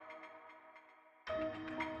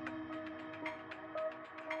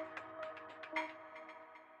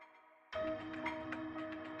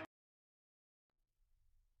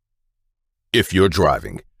If you're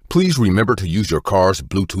driving, please remember to use your car's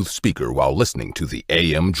Bluetooth speaker while listening to the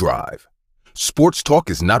AM Drive. Sports talk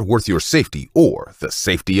is not worth your safety or the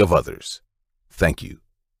safety of others. Thank you.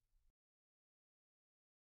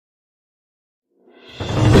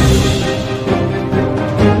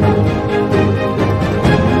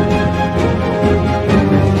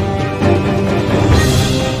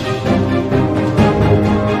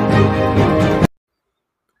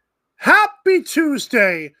 Happy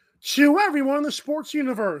Tuesday to everyone in the sports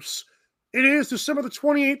universe. It is December the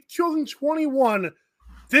 28th, 2021.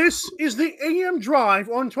 This is the AM Drive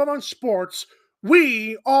on 12 on Sports.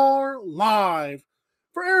 We are live.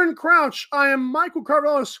 For Aaron Crouch, I am Michael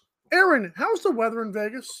Carvelis. Aaron, how's the weather in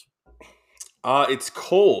Vegas? It's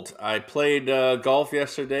cold. I played golf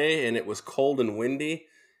yesterday, and it was cold and windy,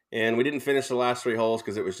 and we didn't finish the last 3 holes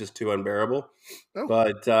because it was just too unbearable. Oh.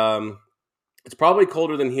 But it's probably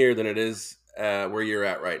colder than here than it is where you're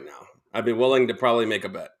at right now. I'd be willing to probably make a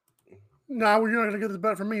bet. No, you're not going to get the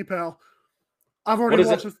bet from me, pal. I've already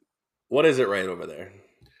watched it. What is it right over there?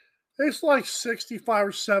 It's like 65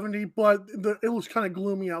 or 70, but it was kind of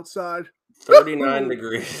gloomy outside. 39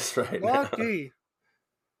 degrees right Lucky.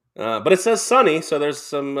 now. But it says sunny, so there's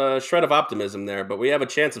some shred of optimism there. But we have a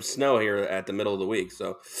chance of snow here at the middle of the week,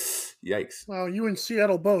 so yikes. Well, you and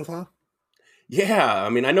Seattle both, huh? Yeah, I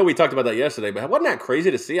mean, I know we talked about that yesterday, but wasn't that crazy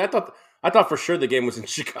to see? I thought for sure the game was in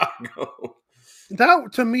Chicago.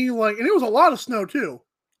 That, to me, and it was a lot of snow, too.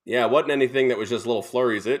 Yeah, it wasn't anything that was just little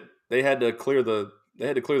flurries. They had to clear the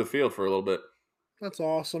field for a little bit. That's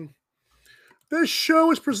awesome. This show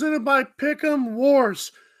is presented by Pick'em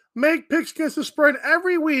Wars. Make picks against the spread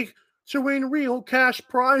every week to win real cash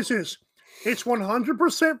prizes. It's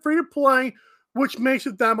 100% free to play, which makes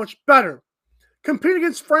it that much better. Compete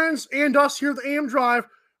against friends and us here at the AM Drive,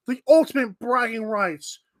 the ultimate bragging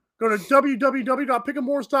rights. Go to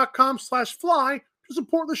www.pickemwars.com/fly to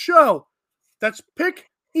support the show. That's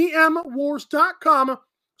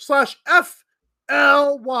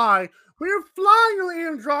pickemwars.com/FLY. We are flying on the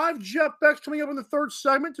AM Drive. Jeff Beck's coming up in the third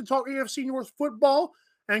segment to talk AFC North football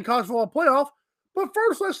and college football playoff. But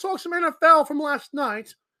first, let's talk some NFL from last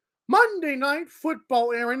night. Monday Night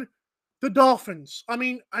Football, Aaron. The Dolphins.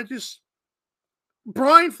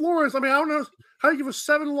 Brian Flores, I don't know how you give a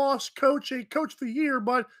 7-loss coach a coach of the year,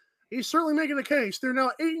 but he's certainly making a case. They're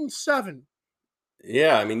now 8-7.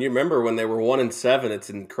 Yeah, I mean, you remember when they were 1-7,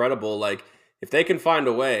 it's incredible. Like, if they can find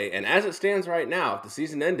a way, and as it stands right now, if the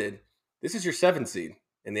season ended, this is your 7th seed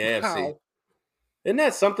in the AFC. Wow. Isn't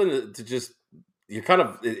that something to just you're kind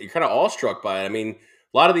of awestruck by it? I mean,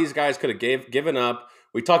 a lot of these guys could have given up.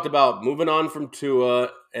 We talked about moving on from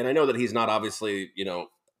Tua, and I know that he's not obviously,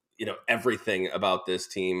 everything about this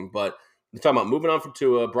team, but we're talking about moving on from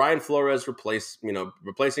Tua. Brian Flores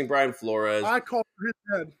replacing Brian Flores. I called for his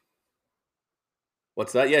head.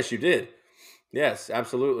 What's that? Yes, you did. Yes,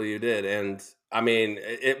 absolutely, you did. And I mean,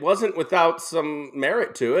 it wasn't without some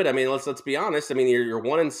merit to it. I mean, let's be honest. I mean, you're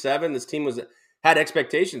 1-7. This team had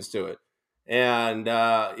expectations to it, and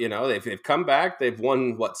they've come back. They've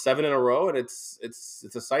won 7 in a row, and it's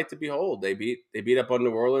a sight to behold. They beat up on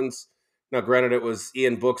New Orleans. Now, granted, it was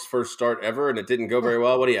Ian Book's first start ever, and it didn't go very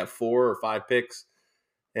well. What do you have, 4 or 5 picks?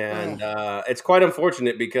 And it's quite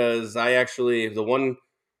unfortunate because I actually the one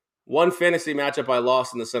fantasy matchup I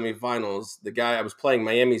lost in the semifinals, the guy I was playing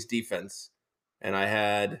Miami's defense, and I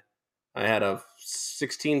had a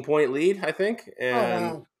 16-point lead, I think,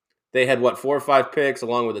 and they had 4 or 5 picks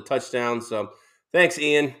along with a touchdown. So thanks,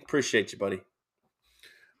 Ian. Appreciate you, buddy.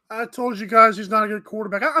 I told you guys he's not a good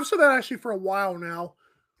quarterback. I've said that actually for a while now.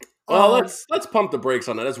 Well, let's pump the brakes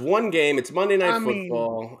on that. It's one game. It's Monday Night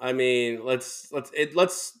Football. Let's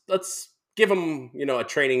give him a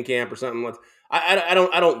training camp or something. I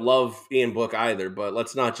don't love Ian Book either, but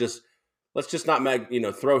let's just not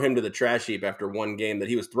throw him to the trash heap after one game that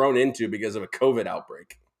he was thrown into because of a COVID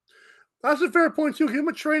outbreak. That's a fair point too. Give him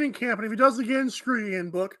a training camp, and if he does it again, screw you,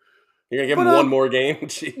 Ian Book. You're gonna give him one more game?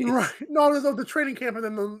 Jeez. Right? No, the training camp and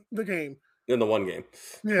then the game. Then the one game.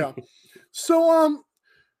 Yeah. So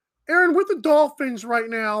Aaron, with the Dolphins right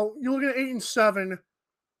now, you're looking at 8-7.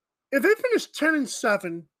 If they finish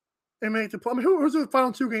 10-7 and make the play, who's the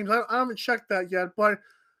final 2 games? I haven't checked that yet, but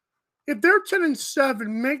if they're 10-7,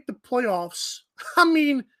 make the playoffs. How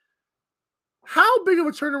big of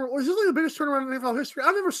a turnaround? Is this like the biggest turnaround in NFL history?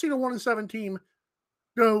 I've never seen a 1-7 team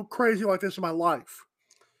go crazy like this in my life.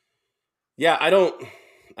 Yeah, I don't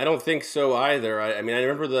think so either. I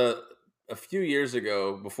remember a few years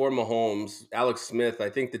ago, before Mahomes, Alex Smith, I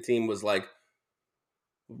think the team was like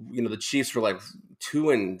the Chiefs were like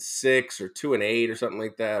 2-6 or 2-8 or something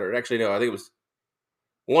like that. Or actually, no, I think it was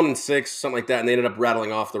 1-6, something like that, and they ended up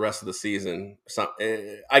rattling off the rest of the season.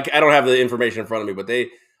 I don't have the information in front of me, but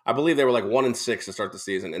I believe they were like 1-6 to start the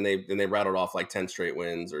season, and they rattled off like 10 straight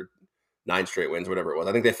wins or 9 straight wins, whatever it was.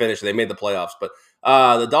 I think they finished. They made the playoffs, but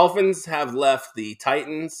the Dolphins have left the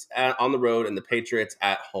Titans on the road and the Patriots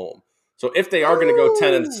at home. So if they are going to go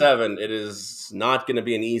 10-7, it is not going to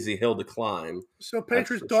be an easy hill to climb. So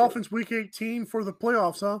Patriots Dolphins Week 18 for the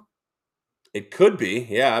playoffs, huh? It could be,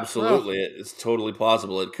 yeah, absolutely. It's totally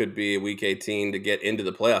possible. It could be Week 18 to get into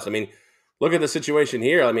the playoffs. I mean, look at the situation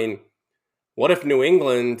here. I mean, what if New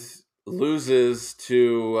England loses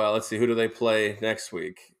to? Let's see, who do they play next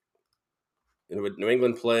week? New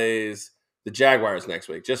England plays the Jaguars next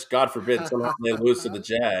week. Just God forbid somehow they lose to the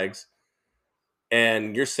Jags,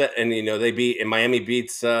 and you're set. And they beat, and Miami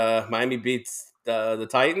beats the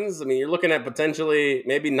Titans. I mean, you're looking at potentially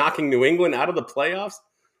maybe knocking New England out of the playoffs.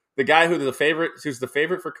 The guy who's the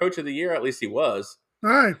favorite for Coach of the Year, at least he was. All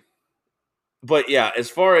right. But yeah, as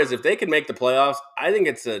far as if they can make the playoffs, I think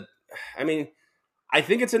it's a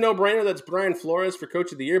no-brainer that's Brian Flores for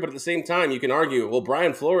Coach of the Year. But at the same time, you can argue, well,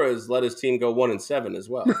 Brian Flores let his team go 1-7 as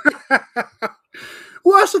well.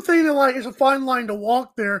 Well, that's the thing that it's a fine line to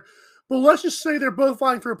walk there. But let's just say they're both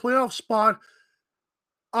vying for a playoff spot.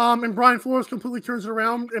 And Brian Flores completely turns it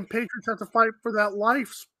around, and Patriots have to fight for that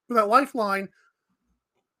lifeline.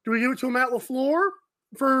 Do we give it to Matt LaFleur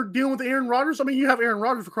for dealing with Aaron Rodgers? I mean, you have Aaron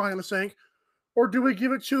Rodgers for crying on the sink. Or do we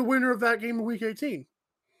give it to the winner of that game in Week 18?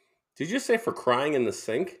 Did you say for crying in the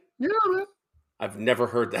sink? Yeah, man. I've never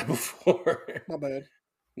heard that before. My bad.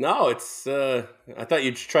 No, it's I thought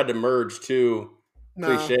you tried to merge two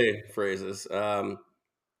cliche phrases. Yeah,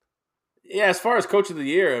 as far as Coach of the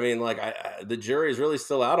Year, I mean, the jury is really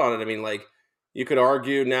still out on it. I mean, you could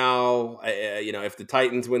argue now, if the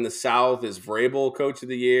Titans win the South, is Vrabel Coach of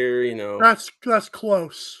the Year? That's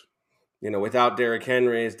close. Without Derrick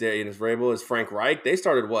Henry, is Vrabel, is Frank Reich? They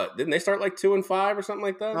started what? Didn't they start like 2-5 or something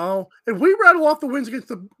like that? Oh, if we rattle off the wins against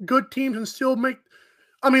the good teams and still make,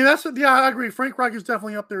 I mean, I agree. Frank Reich is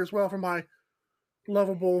definitely up there as well for my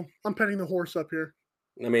lovable. I'm petting the horse up here.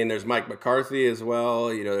 I mean, there's Mike McCarthy as well.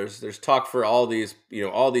 There's talk for all these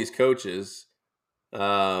coaches. A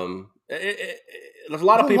lot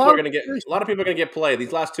of people are going to get play.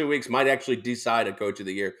 These last 2 weeks might actually decide a Coach of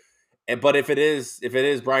the Year. But if it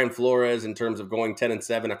is Brian Flores in terms of going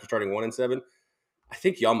 10-7 after starting 1-7, I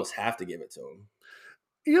think you almost have to give it to him.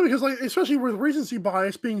 Yeah, because especially with recency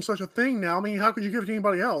bias being such a thing now. I mean, how could you give it to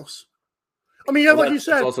anybody else? I mean, like you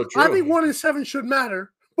said, I think 1-7 should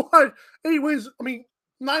matter, but 8 wins. I mean,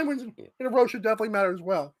 9 wins in a row should definitely matter as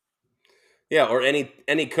well. Yeah, or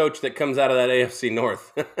any coach that comes out of that AFC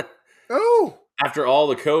North. Oh, after all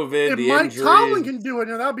the COVID, the Mike injuries. Tomlin can do it,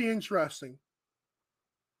 now that'd be interesting.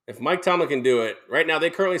 If Mike Tomlin can do it, right now they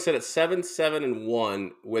currently sit at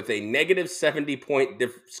 7-7-1 with a negative 70-point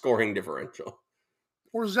scoring differential.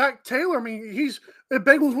 Or Zach Taylor. I mean, the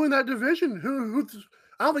Bengals win that division. Who?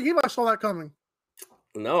 I don't think anybody saw that coming.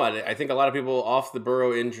 No, I think a lot of people off the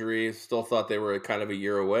Burrow injury still thought they were kind of a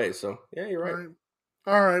year away. So yeah, you're right.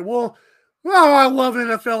 All right. Well, I love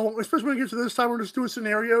NFL, especially when it gets to this time. We're just doing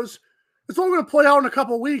scenarios. It's all going to play out in a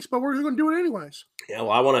couple of weeks, but we're just going to do it anyways. Yeah,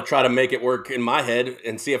 well, I want to try to make it work in my head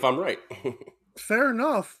and see if I'm right. Fair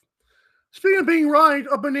enough. Speaking of being right,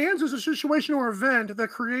 a bonanza is a situation or event that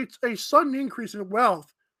creates a sudden increase in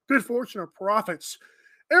wealth, good fortune, or profits.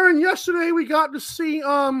 Aaron, yesterday we got to see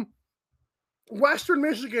Western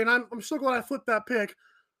Michigan. I'm so glad I flipped that pick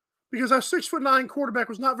because our 6'9" quarterback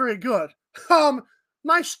was not very good.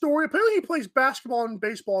 Nice story. Apparently he plays basketball and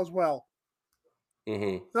baseball as well.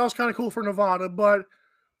 Mm-hmm. That was kind of cool for Nevada, but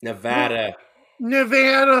Nevada.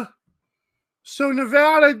 So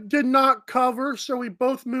Nevada did not cover, so we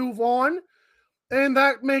both move on, and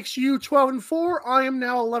that makes you 12-4. I am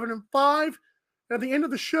now 11-5. At the end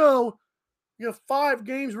of the show, you have 5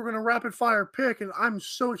 games we're going to rapid fire pick, and I'm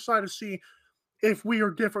so excited to see if we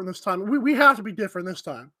are different this time. We have to be different this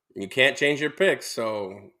time. You can't change your picks,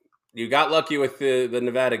 so you got lucky with the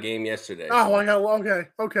Nevada game yesterday. Oh, I got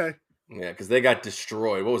okay. Yeah, because they got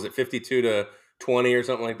destroyed. What was it, 52-20 or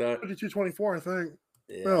something like that? 52-24, I think.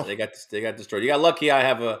 Yeah, oh. They got destroyed. You got lucky. I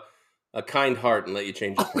have a kind heart and let you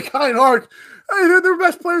change your pick. Kind heart. Hey, they're the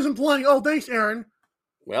best players in playing. Oh, thanks, Aaron.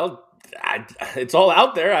 Well, it's all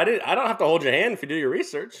out there. I don't have to hold your hand if you do your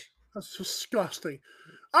research. That's disgusting.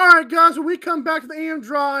 All right, guys, when we come back to the AM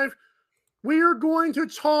Drive, we are going to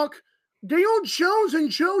talk Daniel Jones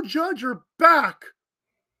and Joe Judge are back.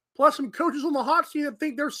 Plus some coaches on the hot seat that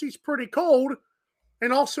think their seat's pretty cold.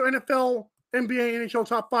 And also NFL, NBA, NHL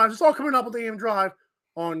top 5s. It's all coming up with the AM Drive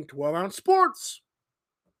on 12 Ounce Sports.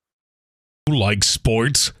 You like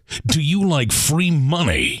sports? Do you like free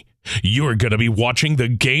money? You're going to be watching the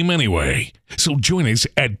game anyway, so join us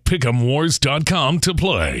at pick'emwars.com to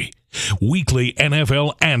play. Weekly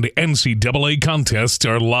NFL and NCAA contests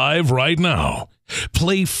are live right now.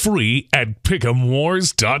 Play free at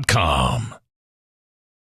pick'emwars.com.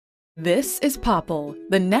 This is Popple,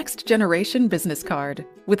 the next generation business card.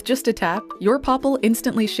 With just a tap, your Popple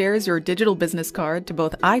instantly shares your digital business card to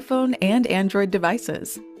both iPhone and Android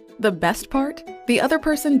devices. The best part? The other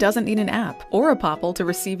person doesn't need an app or a Popple to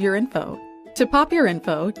receive your info. To pop your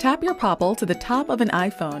info, tap your Popple to the top of an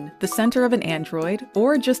iPhone, the center of an Android,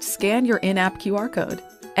 or just scan your in-app QR code.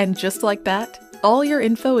 And just like that, all your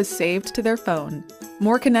info is saved to their phone.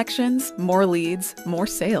 More connections, more leads, more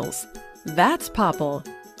sales. That's Popple.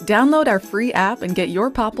 Download our free app and get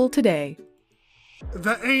your Popple today.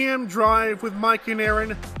 The AM Drive with Mike and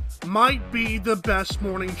Aaron might be the best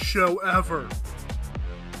morning show ever.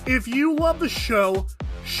 If you love the show,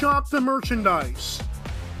 shop the merchandise.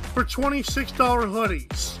 For $26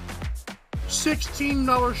 hoodies,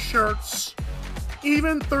 $16 shirts,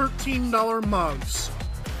 even $13 mugs.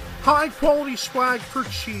 High quality swag for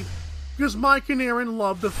cheap because Mike and Aaron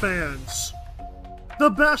love the fans. The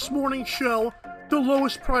best morning show, the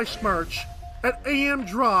lowest price merch at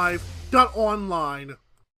amdrive.online.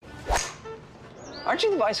 Aren't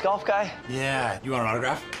you the Vice Golf guy? Yeah, you want an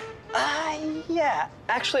autograph? Yeah.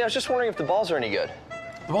 Actually, I was just wondering if the balls are any good.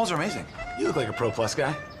 The balls are amazing. You look like a Pro Plus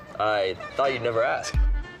guy. I thought you'd never ask.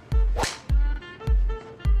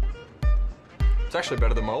 It's actually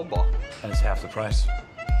better than my old ball. And it's half the price.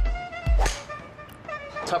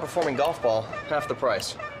 Top performing golf ball, half the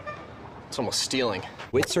price. It's almost stealing.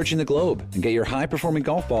 Quit searching the globe and get your high-performing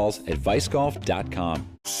golf balls at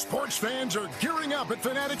vicegolf.com. Sports fans are gearing up at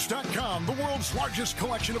Fanatics.com, the world's largest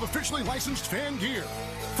collection of officially licensed fan gear.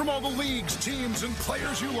 From all the leagues, teams, and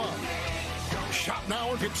players you love. Shop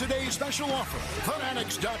now and get today's special offer.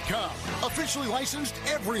 Fanatics.com, officially licensed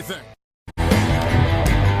everything.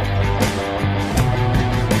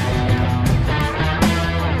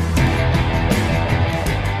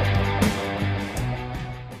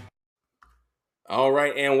 All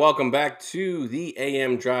right, and welcome back to the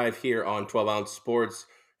AM Drive here on 12 Ounce Sports,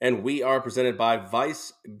 and we are presented by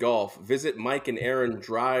Vice Golf. Visit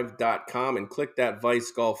MikeandAaronDrive.com and click that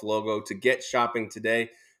Vice Golf logo to get shopping today.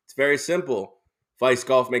 It's very simple. Vice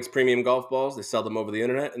Golf makes premium golf balls. They sell them over the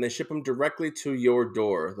internet, and they ship them directly to your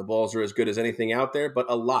door. The balls are as good as anything out there, but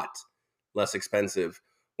a lot less expensive.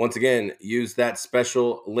 Once again, use that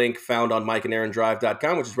special link found on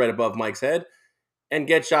MikeandAaronDrive.com, which is right above Mike's head, and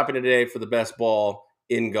get shopping today for the best ball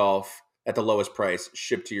in golf at the lowest price,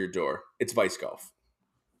 shipped to your door. It's Vice Golf.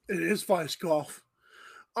 It is Vice Golf.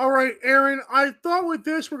 All right, Aaron, I thought with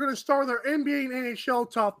this we're going to start with our NBA and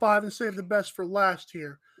NHL top 5 and save the best for last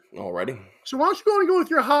here. Alrighty. So why don't you go with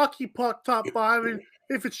your hockey puck top 5, and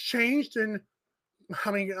if it's changed, and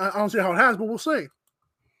I mean, I don't see how it has, but we'll see.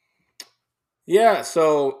 Yeah,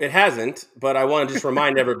 so it hasn't, but I want to just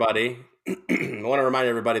remind everybody,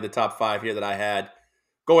 the top 5 here that I had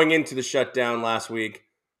going into the shutdown last week.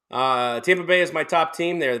 Tampa Bay is my top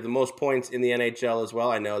team. They're the most points in the NHL as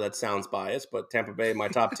well. I know that sounds biased, but Tampa Bay, my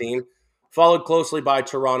top team. Followed closely by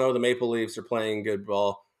Toronto. The Maple Leafs are playing good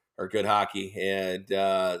ball or good hockey, and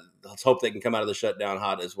let's hope they can come out of the shutdown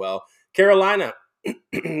hot as well. Carolina,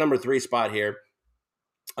 number 3 spot here.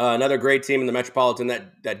 Another great team in the Metropolitan,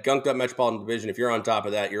 that gunked up Metropolitan Division. If you're on top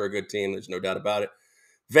of that, you're a good team. There's no doubt about it.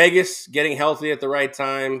 Vegas getting healthy at the right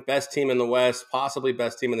time. Best team in the West, possibly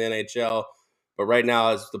best team in the NHL. But right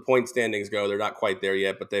now, as the point standings go, they're not quite there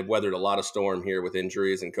yet, but they've weathered a lot of storm here with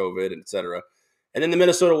injuries and COVID, et cetera. And then the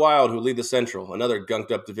Minnesota Wild, who lead the Central, another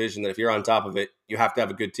gunked up division that if you're on top of it, you have to have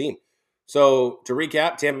a good team. So to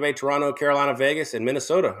recap, Tampa Bay, Toronto, Carolina, Vegas, and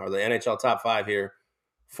Minnesota are the NHL top 5 here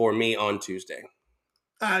for me on Tuesday.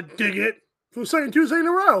 I dig it. For the second Tuesday in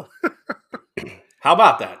a row. How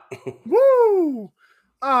about that? Woo!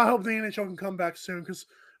 I hope the NHL can come back soon, because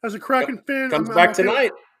as a Kraken fan, Comes back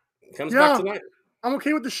tonight. I'm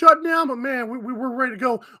okay with the shutdown, but man, we're ready to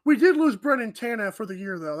go. We did lose Brendan Tanev for the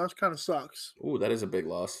year, though. That kind of sucks. Ooh, that is a big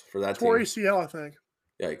loss for that team. For ACL, I think.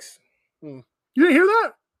 Yikes. You didn't hear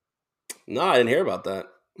that? No, I didn't hear about that.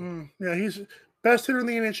 Yeah, he's best hitter in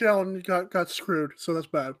the NHL and got screwed, so that's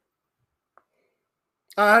bad.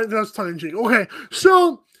 That's tongue in cheek. Okay,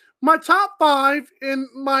 so my top 5 and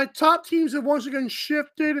my top teams have once again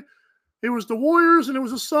shifted. It was the Warriors and it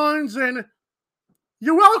was the Suns, and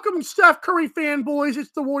you're welcome, Steph Curry fanboys.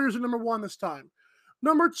 It's the Warriors at number 1 this time.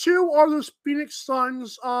 Number 2 are those Phoenix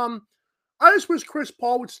Suns. I just wish Chris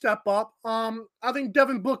Paul would step up. I think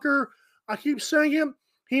Devin Booker, I keep saying him.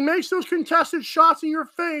 He makes those contested shots in your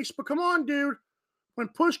face, but come on, dude. When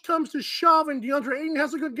push comes to shove and DeAndre Ayton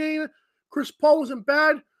has a good game, Chris Paul wasn't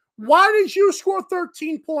bad. Why did you score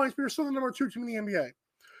 13 points, but you're still the number 2 team in the NBA?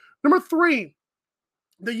 Number 3,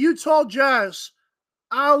 the Utah Jazz.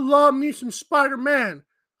 I love me some Spider-Man.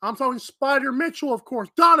 I'm talking Spider Mitchell, of course,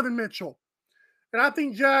 Donovan Mitchell. And I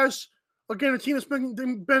think Jazz, again, a team that's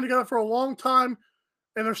been together for a long time,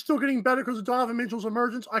 and they're still getting better because of Donovan Mitchell's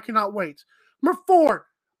emergence. I cannot wait. Number 4,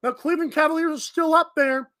 the Cleveland Cavaliers are still up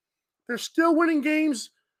there. They're still winning games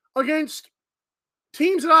against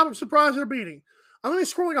teams that I'm surprised they're beating. I think they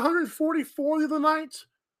scored like 144 the other night.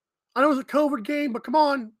 I know it was a COVID game, but come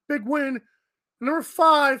on, big win. Number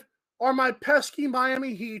 5 are my pesky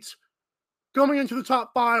Miami Heat going into the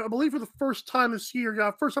top 5, I believe for the first time this year.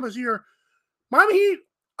 Yeah, first time this year. Miami Heat,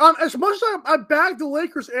 as much as I bagged the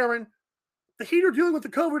Lakers, Aaron, the Heat are dealing with the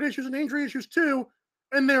COVID issues and injury issues too,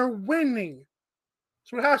 and they're winning.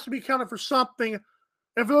 So it has to be counted for something.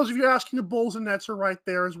 And for those of you asking, the Bulls and Nets are right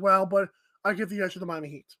there as well, but I give the edge to the Miami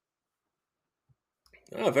Heat.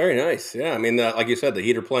 Oh, very nice. Yeah, I mean, like you said, the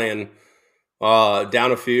Heat are playing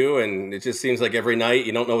down a few, and it just seems like every night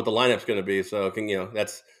you don't know what the lineup's going to be. So,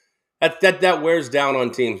 that wears down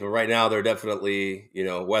on teams. But right now, they're definitely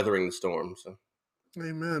weathering the storm. So,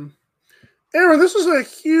 amen. Aaron, this is a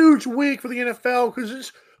huge week for the NFL because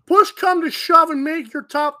it's push come to shove and make your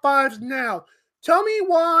top 5s now. Tell me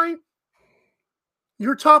why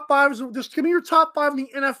your top 5 is. Just give me your top 5 in the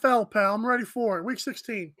NFL, pal. I'm ready for it. Week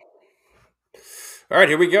 16. All right,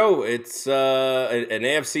 here we go. It's an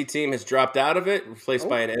AFC team has dropped out of it, replaced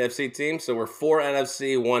by an NFC team. So we're 4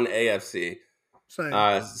 NFC, 1 AFC.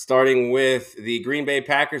 Starting with the Green Bay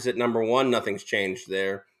Packers at number 1. Nothing's changed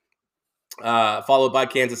there. Followed by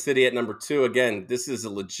Kansas City at number 2. Again, this is a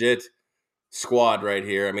legit squad right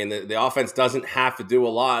here. I mean, the offense doesn't have to do a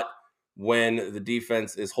lot when the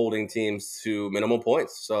defense is holding teams to minimal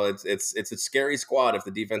points. So it's a scary squad if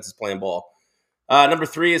the defense is playing ball. Number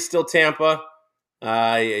 3 is still Tampa.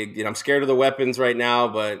 I'm scared of the weapons right now,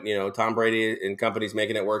 but Tom Brady and company's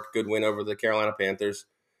making it work. Good win over the Carolina Panthers.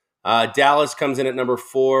 Dallas comes in at number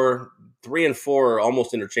 4. 3 and 4 are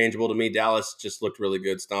almost interchangeable to me. Dallas just looked really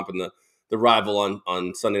good, stomping the rival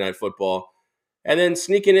on Sunday Night Football. And then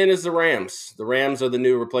sneaking in is the Rams. The Rams are the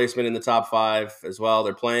new replacement in the top 5 as well.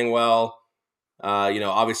 They're playing well.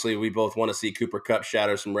 Obviously we both want to see Cooper Kupp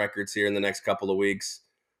shatter some records here in the next couple of weeks.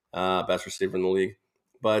 Best receiver in the league.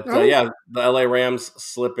 But the LA Rams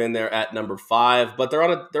slip in there at number 5, but they're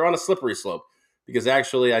on a slippery slope because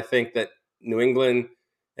actually I think that New England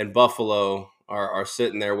and Buffalo are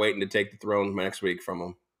sitting there waiting to take the throne next week from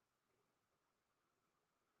them.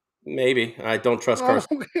 Maybe. I don't trust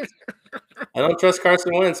Carson. I don't trust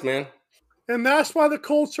Carson Wentz, man. And that's why the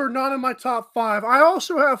Colts are not in my top 5. I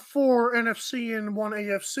also have 4 NFC and 1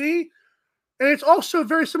 AFC, and it's also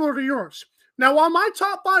very similar to yours. Now, while my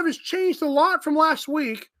top 5 has changed a lot from last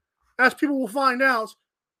week, as people will find out,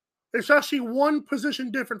 it's actually one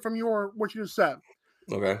position different from what you just said.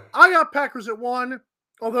 Okay. I got Packers at 1,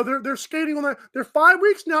 although they're skating on that. They're 5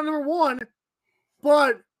 weeks now, number 1,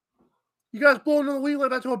 but you guys blow into the lead like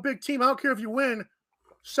that to a big team. I don't care if you win.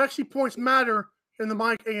 Sexy points matter in the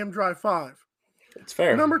Mike AM Drive 5. It's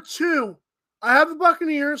fair. Number 2, I have the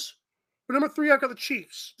Buccaneers, but number 3, I've got the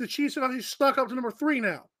Chiefs. The Chiefs have actually stuck up to number 3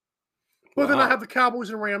 now. But then I have the Cowboys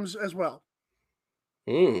and Rams as well.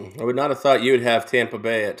 I would not have thought you would have Tampa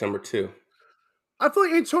Bay at number 2. I feel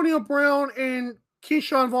like Antonio Brown and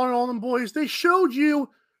Keyshawn Vaughn and all them boys, they showed you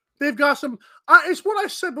they've got some. It's what I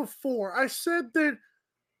said before. I said that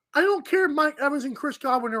I don't care if Mike Evans and Chris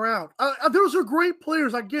Godwin are out. Those are great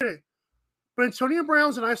players. I get it. But Antonio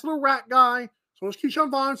Brown's a nice little rat guy. So is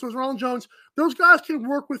Keyshawn Vaughn. So is Ronald Jones. Those guys can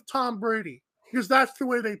work with Tom Brady because that's the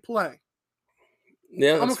way they play.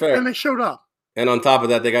 Yeah, that's fair. And they showed up. And on top of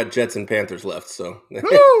that, they got Jets and Panthers left. So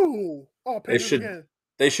Ooh! Oh, Panthers again.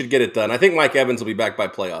 They should get it done. I think Mike Evans will be back by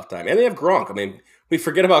playoff time. And they have Gronk. I mean, we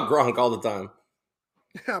forget about Gronk all the time.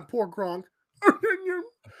 Yeah, poor Gronk.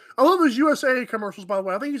 I love those USA commercials, by the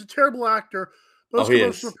way. I think he's a terrible actor. Those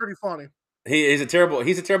commercials are pretty funny. He's a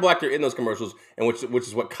terrible actor in those commercials, and which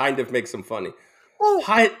is what kind of makes him funny. Oh,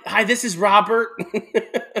 hi, this is Robert.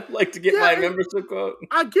 I'd like to get my membership quote.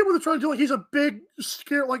 I get what they're trying to do. Like, he's a big,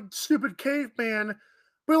 scared, stupid caveman,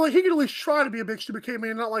 but he can at least try to be a big, stupid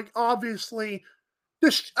caveman, not obviously.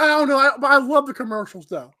 I don't know. I love the commercials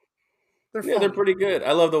though. They're pretty good.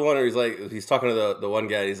 I love the one where he's talking to the one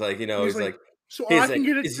guy. He's like, he's like, so I can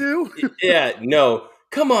get it too. Yeah, no,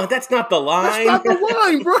 come on, that's not the line. That's not the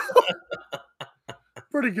line, bro.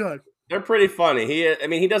 Pretty good. They're pretty funny.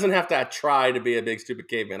 He doesn't have to try to be a big stupid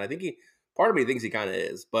caveman. I think Part of me thinks he kind of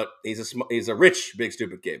is, but he's a rich, big,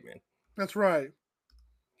 stupid caveman. That's right.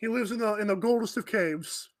 He lives in the goldest of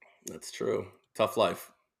caves. That's true. Tough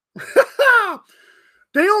life.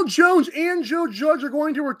 Daniel Jones and Joe Judge are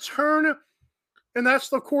going to return, and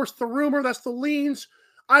that's, of course, the rumor. That's the leans.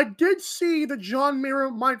 I did see that John Mara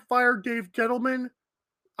might fire Dave Gettleman.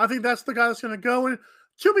 I think that's the guy that's going to go. And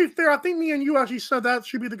to be fair, I think me and you actually said that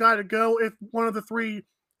should be the guy to go if one of the three,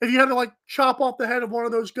 if you had to like chop off the head of one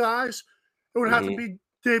of those guys, it would have to be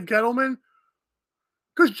Dave Gettleman.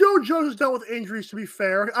 Because Joe Jones has dealt with injuries, to be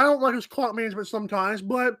fair. I don't like his clock management sometimes,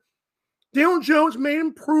 but Daniel Jones made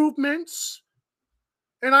improvements.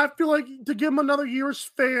 And I feel like to give him another year is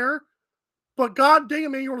fair. But god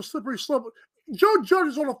damn it, you're on a slippery slope. Joe Judge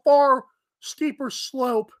is on a far steeper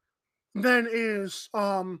slope than is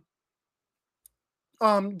Daniel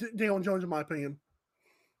Jones, in my opinion.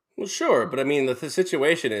 Well, sure, but I mean, the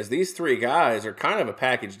situation is these three guys are kind of a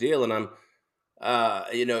package deal, and I'm,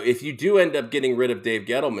 if you do end up getting rid of Dave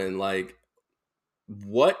Gettleman, like,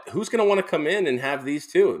 who's going to want to come in and have these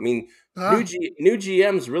two? I mean, new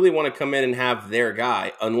GMs really want to come in and have their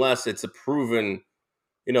guy, unless it's a proven.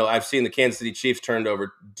 I've seen the Kansas City Chiefs turned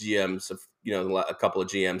over GMs of, a couple of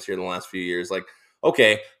GMs here in the last few years. Like,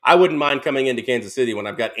 okay, I wouldn't mind coming into Kansas City when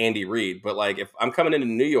I've got Andy Reid, but like if I'm coming into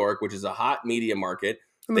New York, which is a hot media market,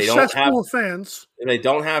 and they don't have fans. They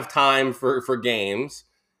don't have time for games,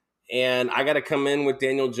 and I got to come in with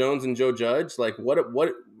Daniel Jones and Joe Judge. Like, what?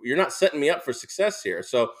 You're not setting me up for success here.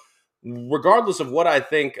 So, regardless of what I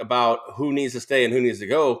think about who needs to stay and who needs to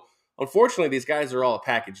go, unfortunately, these guys are all a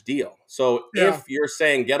package deal. So if you're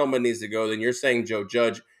saying Gettleman needs to go, then you're saying Joe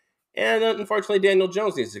Judge. And unfortunately, Daniel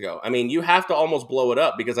Jones needs to go. I mean, you have to almost blow it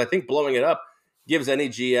up because I think blowing it up gives any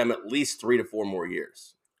GM at least 3 to 4 more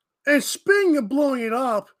years. And speaking of blowing it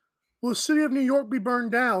up, will the city of New York be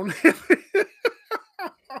burned down?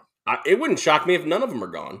 It wouldn't shock me if none of them are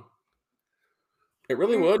gone. It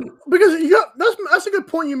really would. Because that's a good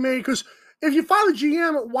point you made. Because if you fire the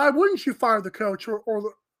GM, why wouldn't you fire the coach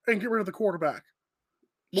and get rid of the quarterback?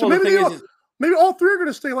 So well, maybe all three are going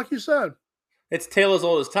to stay, like you said. It's tale as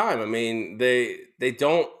old as time. I mean, they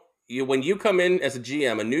don't. When you come in as a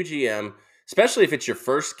GM, a new GM, especially if it's your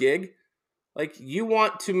first gig, like you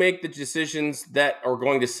want to make the decisions that are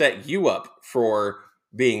going to set you up for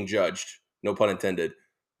being judged. No pun intended.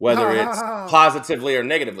 Whether it's positively or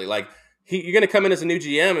negatively, like. You're going to come in as a new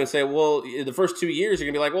GM and say, well, the first 2 years, you're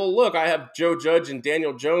going to be like, well, look, I have Joe Judge and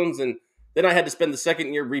Daniel Jones, and then I had to spend the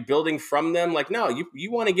second year rebuilding from them. Like, no,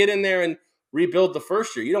 you want to get in there and rebuild the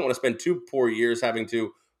first year. You don't want to spend 2 poor years having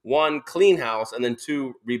to, 1, clean house, and then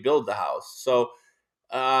 2, rebuild the house. So,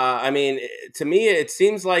 I mean, to me, it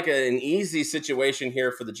seems like an easy situation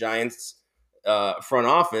here for the Giants front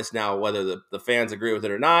office. Now, whether the fans agree with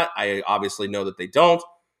it or not, I obviously know that they don't.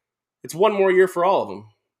 It's 1 more year for all of them.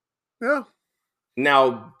 Yeah.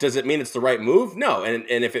 Now, does it mean it's the right move? No. And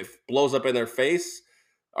if it blows up in their face,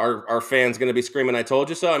 are fans going to be screaming, "I told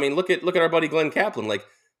you so"? I mean, look at our buddy Glenn Kaplan. Like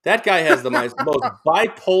that guy has the most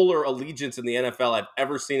bipolar allegiance in the NFL I've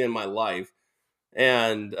ever seen in my life.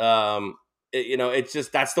 And it's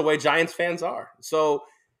just that's the way Giants fans are. So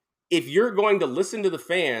if you're going to listen to the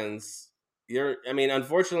fans,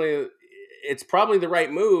 unfortunately, it's probably the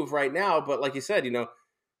right move right now. But like you said,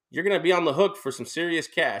 you're going to be on the hook for some serious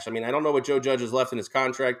cash. I mean, I don't know what Joe Judge has left in his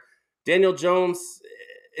contract. Daniel Jones,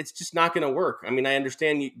 it's just not going to work. I mean, I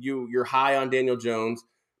understand you're high on Daniel Jones,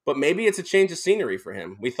 but maybe it's a change of scenery for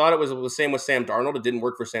him. We thought it was the same with Sam Darnold. It didn't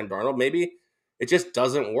work for Sam Darnold. Maybe it just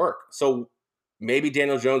doesn't work. So maybe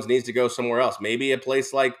Daniel Jones needs to go somewhere else. Maybe a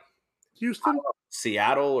place like Houston,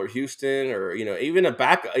 Seattle, or Houston, or even a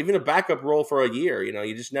backup role for a year.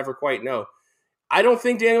 You just never quite know. I don't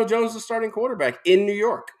think Daniel Jones is a starting quarterback in New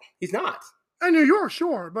York. He's not. In New York,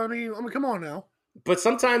 sure. But I mean, come on now. But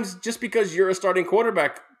sometimes just because you're a starting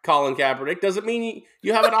quarterback, Colin Kaepernick, doesn't mean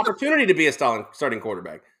you have an opportunity to be a starting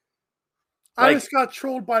quarterback. I just got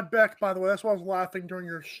trolled by Beck, by the way. That's why I was laughing during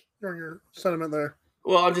your sentiment there.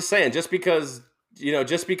 Well, I'm just saying, just because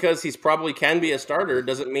he's probably can be a starter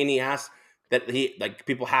doesn't mean he has that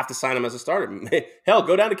people have to sign him as a starter. Hell,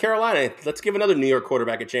 go down to Carolina. Let's give another New York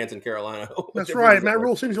quarterback a chance in Carolina. That's right. Matt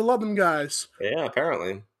Rule seems to love them guys. Yeah,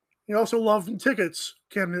 apparently. He also loved tickets,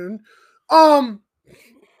 Cam Newton.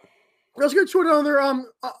 Let's get to another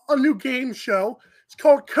a new game show. It's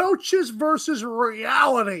called Coaches versus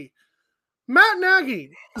Reality. Matt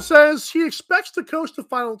Nagy says he expects to coach the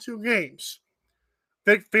final 2 games.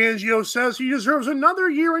 Vic Fangio says he deserves another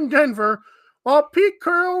year in Denver, while Pete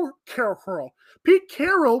Carroll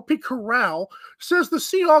says the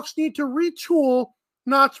Seahawks need to retool,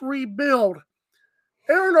 not rebuild.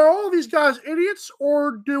 Aaron, are all these guys idiots,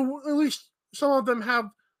 or do at least some of them have.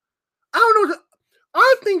 I don't know.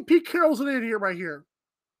 I think Pete Carroll's an idiot right here.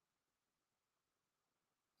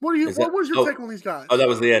 What was your take on these guys? Oh, that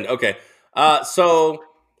was the end. Okay. So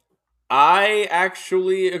I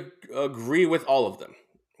actually agree with all of them.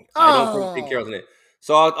 I don't think Pete Carroll's an idiot.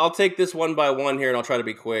 So I'll take this one by one here, and I'll try to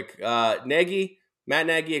be quick. Matt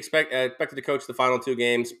Nagy expected to coach the final 2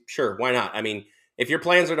 games. Sure, why not? I mean, if your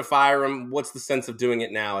plans are to fire him, what's the sense of doing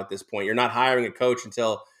it now at this point? You're not hiring a coach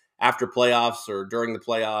until after playoffs or during the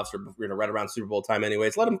playoffs or right around Super Bowl time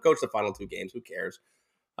anyways. Let him coach the final 2 games. Who cares?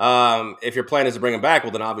 If your plan is to bring him back,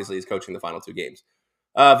 well, then obviously he's coaching the final 2 games.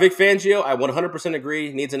 Vic Fangio, I 100%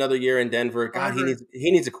 agree. Needs another year in Denver. God,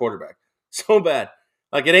 he needs a quarterback so bad.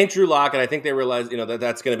 Like, it ain't Drew Lock, and I think they realize,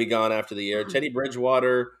 that's going to be gone after the year. Teddy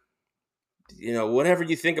Bridgewater, whatever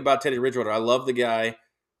you think about Teddy Bridgewater, I love the guy,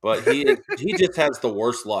 but he just has the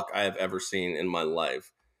worst luck I have ever seen in my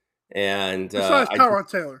life. And besides Tyrod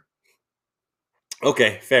Taylor.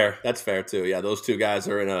 Okay, fair. That's fair too. Yeah, those 2 guys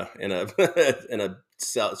are in a in a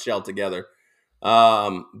shell together.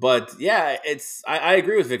 But yeah, I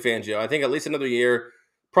agree with Vic Fangio. I think at least another year.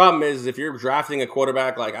 Problem is, if you're drafting a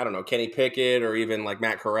quarterback like, I don't know, Kenny Pickett or even like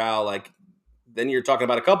Matt Corral, like, then you're talking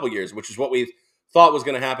about a couple years, which is what we thought was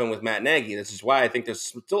going to happen with Matt Nagy. This is why I think there's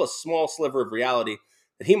still a small sliver of reality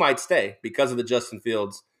that he might stay because of the Justin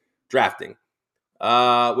Fields drafting.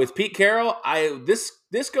 With Pete Carroll,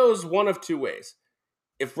 this goes one of 2 ways.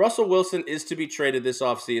 If Russell Wilson is to be traded this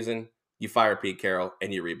offseason, you fire Pete Carroll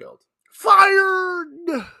and you rebuild. Fired!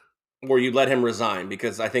 Or you let him resign,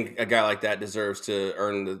 because I think a guy like that deserves to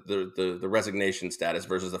earn the resignation status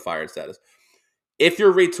versus the fired status. If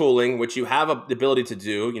you're retooling, which you have the ability to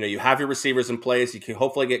do, you have your receivers in place. You can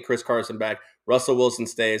hopefully get Chris Carson back. Russell Wilson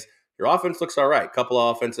stays. Your offense looks all right. Couple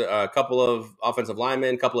of offensive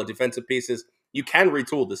linemen, couple of defensive pieces. You can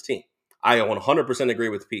retool this team. I 100% agree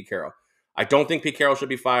with Pete Carroll. I don't think Pete Carroll should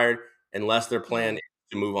be fired unless their plan is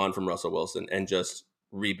to move on from Russell Wilson and just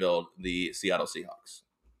rebuild the Seattle Seahawks.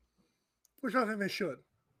 Which I think they should.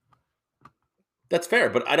 That's fair,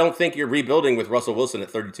 but I don't think you're rebuilding with Russell Wilson at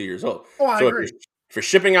 32 years old. Oh, I agree. If you're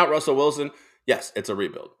shipping out Russell Wilson, yes, it's a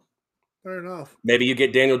rebuild. Fair enough. Maybe you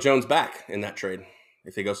get Daniel Jones back in that trade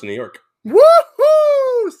if he goes to New York.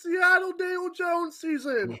 Woohoo! Seattle Daniel Jones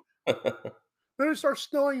season. Then it starts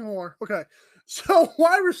snowing more. Okay. So,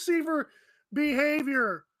 wide receiver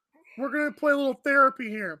behavior. We're going to play a little therapy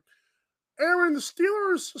here. Aaron, the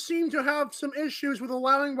Steelers seem to have some issues with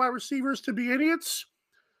allowing wide receivers to be idiots.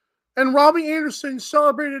 And Robbie Anderson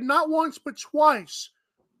celebrated not once but twice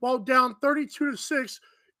while down 32-6,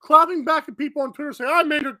 clapping back at people on Twitter saying, I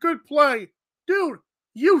made a good play. Dude,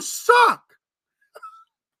 you suck.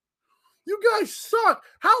 You guys suck.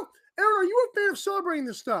 Aaron, are you a fan of celebrating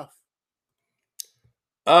this stuff?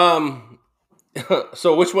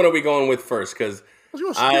 So which one are we going with first? Because let's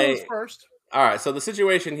go Steelers first. All right, so the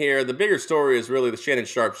situation here, the bigger story is really the Shannon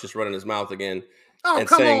Sharp's just running his mouth again and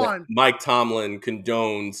saying that Mike Tomlin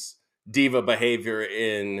condones diva behavior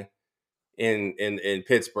in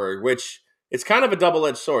Pittsburgh, which it's kind of a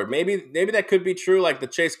double-edged sword. Maybe that could be true, like the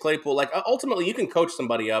Chase Claypool. Like, ultimately, you can coach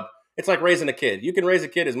somebody up. It's like raising a kid. You can raise a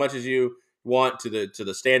kid as much as you want to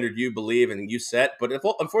the standard you believe and you set, but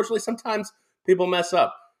unfortunately, sometimes people mess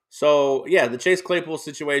up. So, yeah, the Chase Claypool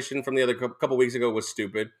situation from the other couple weeks ago was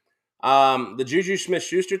stupid. The Juju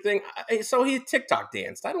Smith-Schuster thing, so he TikTok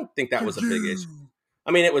danced. I don't think that was a big issue.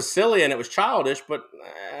 I mean, it was silly and it was childish, but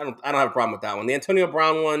I don't have a problem with that one. The Antonio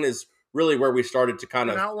Brown one is really where we started to kind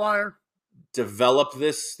of outlier develop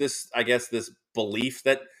this belief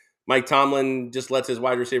that Mike Tomlin just lets his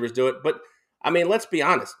wide receivers do it. But I mean, let's be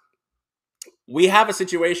honest. We have a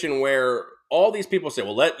situation where all these people say,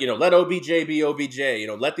 well, let OBJ be OBJ,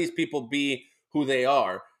 let these people be who they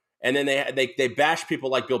are. And then they bash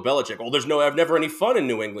people like Bill Belichick. Oh, there's never any fun in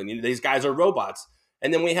New England. These guys are robots.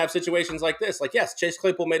 And then we have situations like this. Like, yes, Chase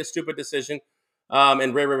Claypool made a stupid decision,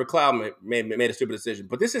 and Ray McCloud made a stupid decision.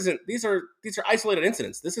 But this isn't. These are isolated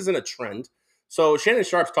incidents. This isn't a trend. So Shannon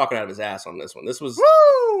Sharp's talking out of his ass on this one. This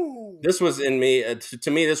was in me.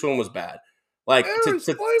 To me, this one was bad. Like, Aaron's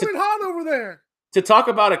flaming hot over there. To talk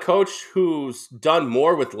about a coach who's done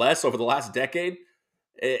more with less over the last decade.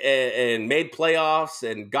 And made playoffs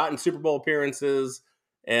and gotten Super Bowl appearances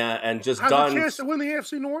and just has a chance to win the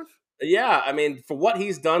AFC North. Yeah, I mean, for what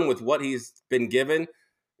he's done with what he's been given,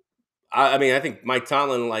 I mean, I think Mike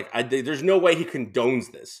Tomlin, there's no way he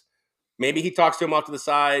condones this. Maybe he talks to him off to the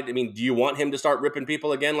side. I mean, do you want him to start ripping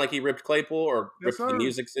people again like he ripped Claypool or ripped the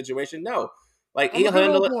music situation? No, he'll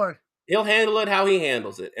handle it. He'll handle it how he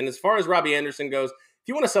handles it. And as far as Robbie Anderson goes, if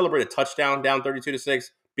you want to celebrate a touchdown down 32-6,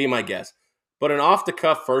 be my guest. But an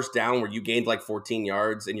off-the-cuff first down where you gained like 14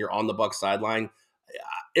 yards and you're on the Bucs sideline,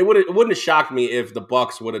 it wouldn't have shocked me if the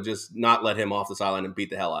Bucs would have just not let him off the sideline and beat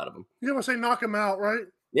the hell out of him. You ever say knock him out, right?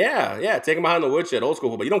 Yeah, take him behind the woodshed, old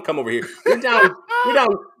school football. You don't come over here. You're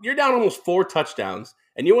down almost 4 touchdowns,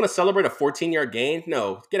 and you want to celebrate a 14-yard gain?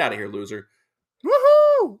 No, get out of here, loser.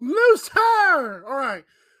 Woohoo! Loser! All right.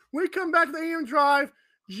 We come back to the AM Drive.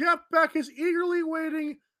 Jeff Beck is eagerly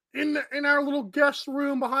waiting in our little guest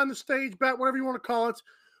room behind the stage, bet, whatever you want to call it.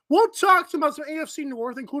 We'll talk about some AFC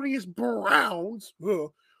North, including his Browns.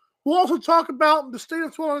 Ugh. We'll also talk about the state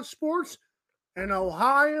of 12 sports and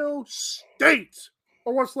Ohio State,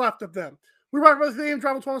 or what's left of them. We're right about the AM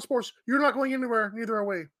Drive on 12 sports. You're not going anywhere, neither are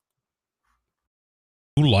we.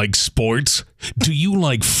 You like sports? Do you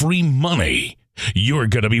like free money? You're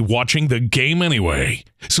going to be watching the game anyway.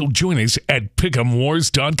 So join us at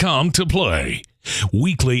pick'emwars.com to play.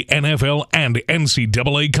 Weekly NFL and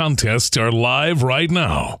NCAA contests are live right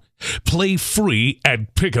now. Play free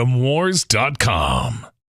at pick'emwars.com.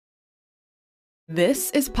 This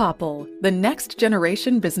is Popple, the next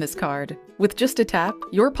generation business card. With just a tap,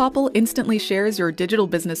 your Popple instantly shares your digital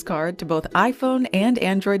business card to both iPhone and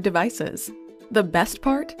Android devices. The best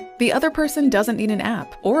part? The other person doesn't need an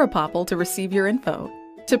app or a Popple to receive your info.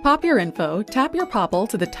 To pop your info, tap your Popple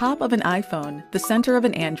to the top of an iPhone, the center of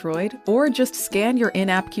an Android, or just scan your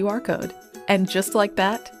in-app QR code. And just like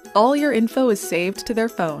that, all your info is saved to their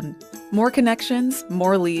phone. More connections,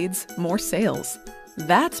 more leads, more sales.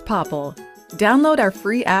 That's Popple. Download our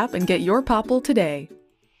free app and get your Popple today.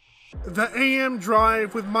 The AM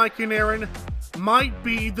Drive with Mike and Aaron might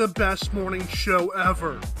be the best morning show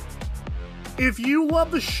ever. If you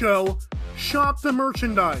love the show, shop the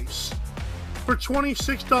merchandise for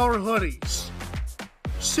 $26 hoodies,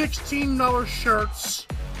 $16 shirts,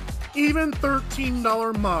 even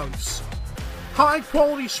 $13 mugs. High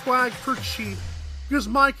quality swag for cheap because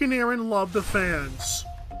Mike and Aaron love the fans.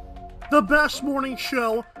 The best morning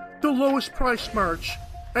show, the lowest price merch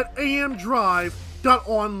at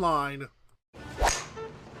amdrive.online.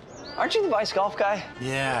 Aren't you the Vice Golf guy?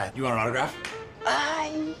 Yeah. You want an autograph?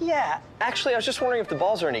 Yeah. Actually, I was just wondering if the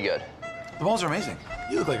balls are any good. The balls are amazing.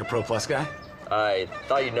 You look like a Pro Plus guy. I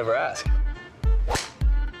thought you'd never ask.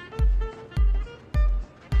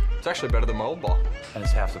 It's actually better than my old ball. And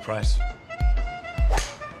it's half the price.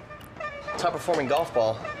 Top performing golf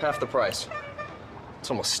ball, half the price. It's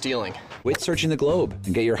almost stealing. Quit searching the globe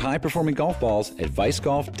and get your high-performing golf balls at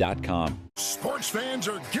vicegolf.com. Sports fans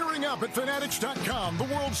are gearing up at Fanatics.com, the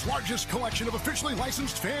world's largest collection of officially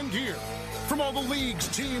licensed fan gear. From all the leagues,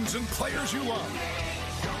 teams, and players you love.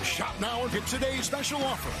 Shop now and get today's special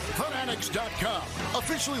offer. Fanatics.com,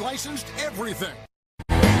 officially licensed everything.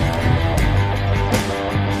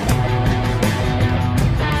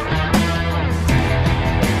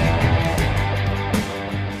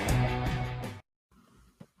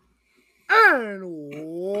 And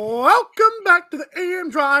welcome back to the AM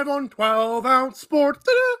Drive on 12-ounce sports.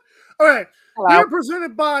 All right, we're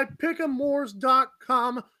presented by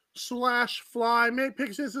pick'emwars.com/fly. Make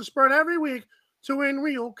picks is the spread every week to win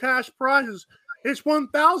real cash prizes. It's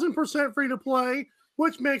 1,000% free to play,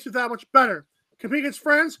 which makes it that much better. Compete against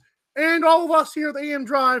friends and all of us here at the AM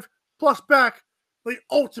Drive, plus Beck, the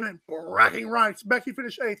ultimate bragging rights. Beck, you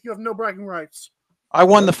finished 8th. You have no bragging rights. I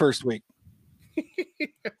won the first week.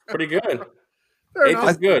 Pretty good. Fair 8th enough.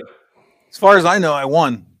 is good. As far as I know, I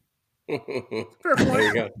won. Fair There point.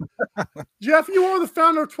 you go. Jeff, you are the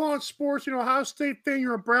founder of 12 Sports. You're an Ohio State fan.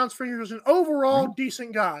 You're a Browns fan. You're just an overall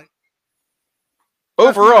decent guy.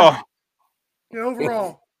 Overall, Yeah,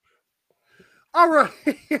 overall. All right.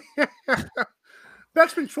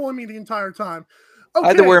 Beck's been trolling me the entire time. Okay. I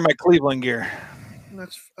had to wear my Cleveland gear.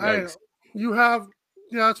 Yikes. You have,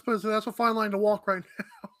 yeah, that's a fine line to walk right now.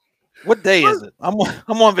 What day is it? I'm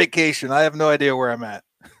on vacation. I have no idea where I'm at.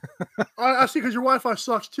 I see, because your Wi-Fi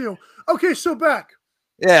sucks too. Okay, so Beck.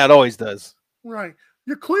 Yeah, it always does. Right.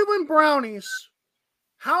 Your Cleveland Brownies.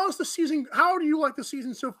 How's the season? How do you like the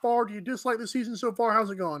season so far? Do you dislike the season so far?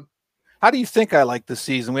 How's it going? How do you think I like the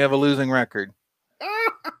season? We have a losing record.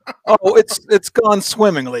 Oh, it's gone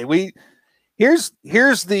swimmingly. Here's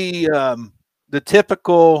the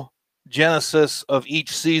typical genesis of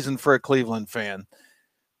each season for a Cleveland fan.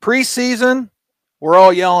 Preseason, we're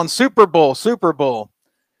all yelling Super Bowl, Super Bowl.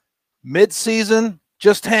 Mid-season,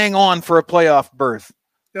 just hang on for a playoff berth.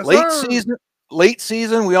 Yes, Late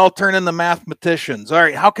season, we all turn into mathematicians. All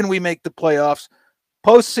right, how can we make the playoffs?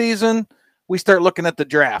 Postseason, we start looking at the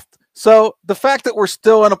draft. So the fact that we're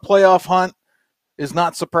still in a playoff hunt is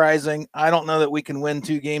not surprising. I don't know that we can win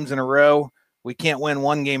 2 games in a row. We can't win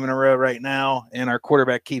 1 game in a row right now, and our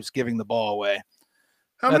quarterback keeps giving the ball away.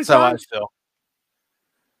 How many That's how I times? feel.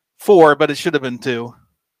 4, but it should have been 2.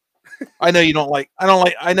 I know you don't like.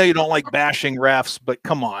 I know you don't like bashing refs, but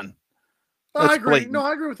come on. I agree. Blatant. No,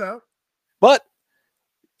 I agree with that. But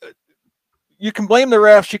you can blame the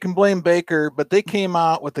refs, you can blame Baker, but they came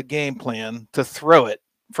out with a game plan to throw it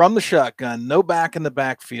from the shotgun, no back in the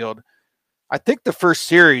backfield. I think the first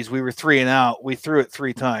series we were 3 and out. We threw it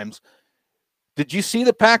 3 times. Did you see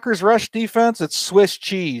the Packers rush defense? It's Swiss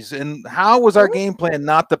cheese. And how was our game plan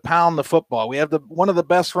not to pound the football? We have one of the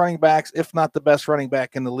best running backs, if not the best running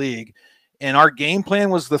back in the league. And our game plan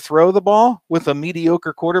was to throw the ball with a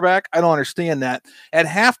mediocre quarterback. I don't understand that. At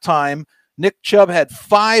halftime, Nick Chubb had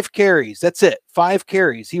 5 carries. That's it, 5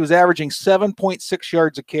 carries. He was averaging 7.6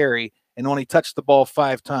 yards a carry and only touched the ball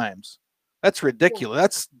 5 times. That's ridiculous.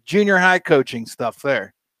 That's junior high coaching stuff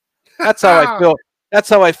there. That's how I feel. That's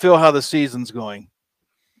how I feel how the season's going.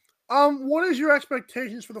 What is your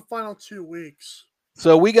expectations for the final 2 weeks?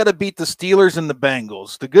 So we got to beat the Steelers and the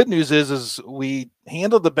Bengals. The good news is we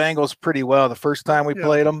handled the Bengals pretty well the first time we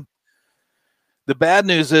played them. The bad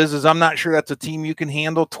news is I'm not sure that's a team you can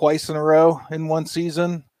handle twice in a row in one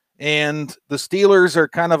season. And the Steelers are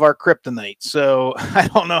kind of our kryptonite. So I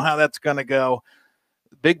don't know how that's going to go.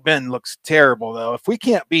 Big Ben looks terrible, though. If we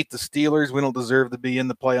can't beat the Steelers, we don't deserve to be in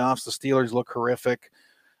the playoffs. The Steelers look horrific.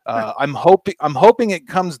 I'm hoping it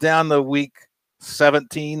comes down to week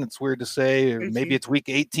 17. It's weird to say, or maybe it's week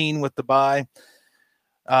 18 with the bye.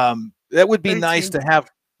 That would be 18. Nice to have.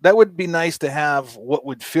 That would be nice to have what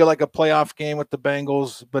would feel like a playoff game with the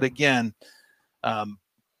Bengals. But again,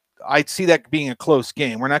 I'd see that being a close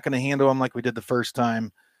game. We're not going to handle them like we did the first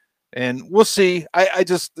time. And we'll see.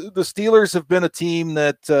 The Steelers have been a team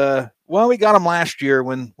that, we got them last year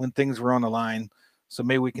when things were on the line. So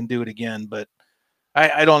maybe we can do it again. But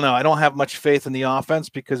I don't know. I don't have much faith in the offense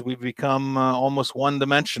because we've become almost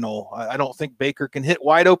one-dimensional. I don't think Baker can hit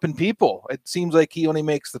wide open people. It seems like he only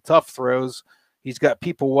makes the tough throws. He's got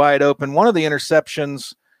people wide open. One of the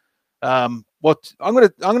interceptions, I'm going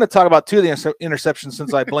to talk about 2 of the interceptions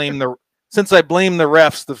since I blame the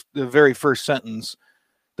refs the very first sentence.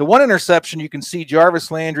 The one interception, you can see Jarvis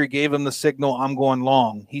Landry gave him the signal, I'm going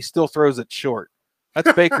long. He still throws it short.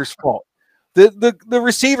 That's Baker's fault. The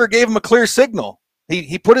receiver gave him a clear signal.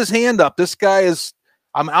 He put his hand up. This guy is,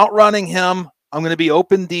 I'm outrunning him. I'm going to be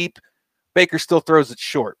open deep. Baker still throws it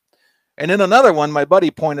short. And then another one, my buddy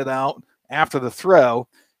pointed out after the throw,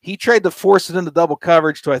 he tried to force it into double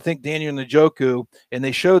coverage to, I think, Daniel Njoku, and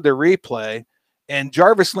they showed the replay, and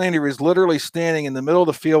Jarvis Landry was literally standing in the middle of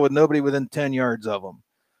the field with nobody within 10 yards of him.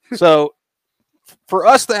 So for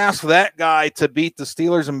us to ask that guy to beat the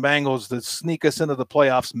Steelers and Bengals to sneak us into the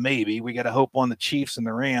playoffs, maybe we got to hope on the Chiefs and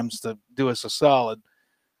the Rams to do us a solid.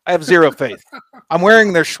 I have zero faith. I'm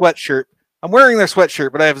wearing their sweatshirt,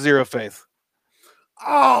 but I have zero faith.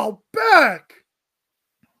 Oh, Beck.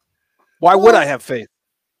 Why would I have faith?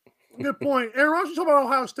 Good point. Aaron, why don't you talk about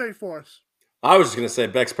Ohio State for us? I was just going to say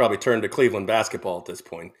Beck's probably turned to Cleveland basketball at this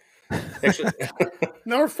point. Actually,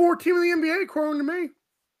 number 4 team in the NBA, according to me.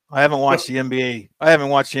 I haven't watched the NBA. I haven't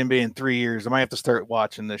watched the NBA in 3 years. I might have to start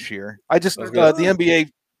watching this year.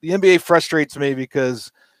 The NBA frustrates me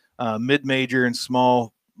because mid-major and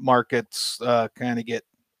small markets kind of get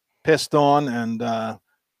pissed on, and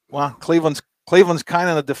Cleveland's kind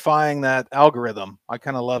of defying that algorithm. I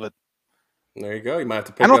kind of love it. There you go. You might have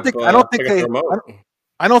to pick up the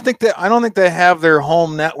I don't think they have their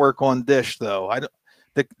home network on Dish though.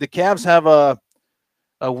 The Cavs have a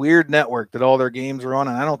weird network that all their games are on,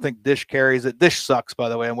 and I don't think Dish carries it. Dish sucks, by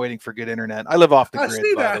the way. I'm waiting for good internet. I live off the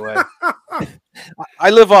grid, by the way. I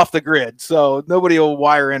live off the grid, so nobody will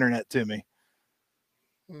wire internet to me.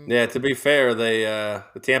 Yeah, to be fair, the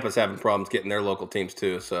Tampa's having problems getting their local teams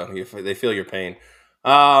too, so they feel your pain.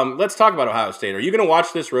 Let's talk about Ohio State. Are you going to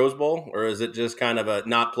watch this Rose Bowl, or is it just kind of a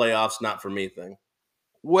not playoffs, not for me thing?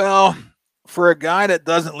 Well, for a guy that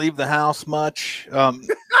doesn't leave the house much, I'm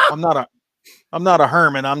not a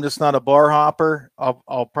hermit. I'm just not a bar hopper.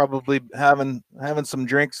 I'll probably having some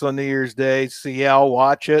drinks on New Year's Day. I'll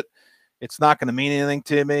watch it. It's not going to mean anything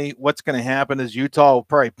to me. What's going to happen is Utah will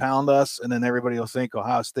probably pound us, and then everybody will think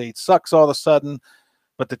Ohio State sucks all of a sudden.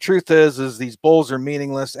 But the truth is these bowls are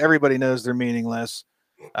meaningless. Everybody knows they're meaningless.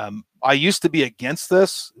 I used to be against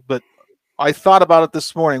this, but I thought about it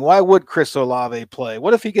this morning. Why would Chris Olave play?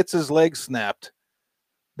 What if he gets his leg snapped?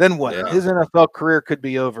 Then what? Yeah. His NFL career could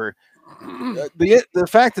be over. The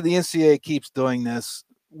fact that the NCAA keeps doing this,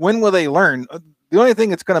 when will they learn? The only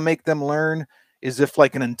thing that's going to make them learn is if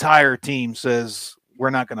like an entire team says we're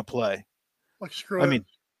not going to play. Like screw I mean,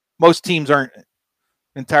 most teams aren't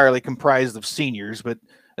entirely comprised of seniors, but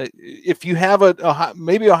if you have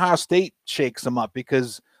maybe Ohio State shakes them up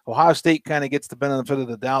because Ohio State kind of gets the benefit of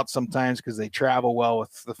the doubt sometimes because they travel well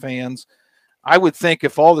with the fans. I would think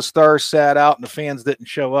if all the stars sat out and the fans didn't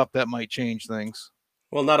show up, that might change things.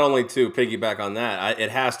 Well, not only to piggyback on that,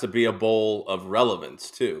 it has to be a bowl of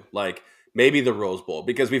relevance too. Like maybe the Rose Bowl,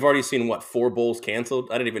 because we've already seen 4 bowls canceled.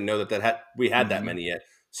 I didn't even know we had that many yet.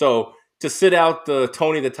 So to sit out the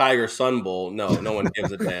Tony the Tiger Sun Bowl, no one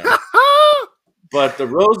gives a damn. But the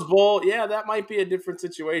Rose Bowl, yeah, that might be a different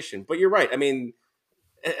situation. But you're right. I mean,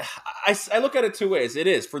 I look at it 2 ways. It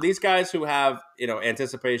is for these guys who have,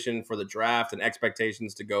 anticipation for the draft and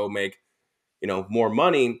expectations to go make, more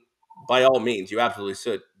money. By all means, you absolutely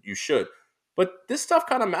should. You should. But this stuff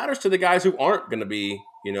kind of matters to the guys who aren't going to be,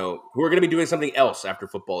 who are going to be doing something else after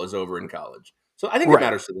football is over in college. So I think it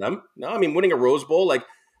matters to them. No, I mean, winning a Rose Bowl, like,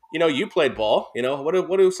 you played ball.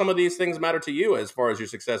 What do some of these things matter to you as far as your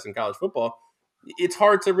success in college football? It's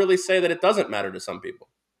hard to really say that it doesn't matter to some people.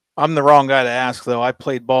 I'm the wrong guy to ask, though. I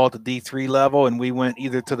played ball at the D3 level, and we went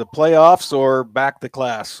either to the playoffs or back to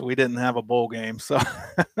class. We didn't have a bowl game, so.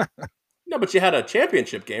 No, but you had a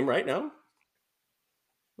championship game, right? No,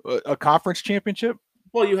 a conference championship.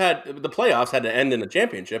 Well, you had the playoffs had to end in a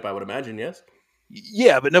championship, I would imagine. Yes.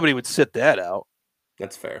 Yeah, but nobody would sit that out.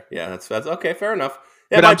 That's fair. Yeah, that's okay. Fair enough.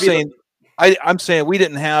 But I'm saying we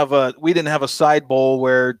didn't have a side bowl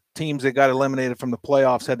where teams that got eliminated from the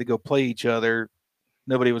playoffs had to go play each other.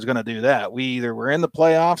 Nobody was going to do that. We either were in the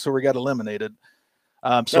playoffs or we got eliminated.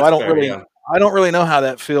 So I don't really know how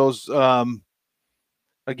that feels.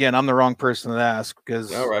 Again, I'm the wrong person to ask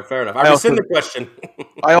because. All right, fair enough. I rescind the question.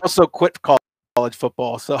 I also quit college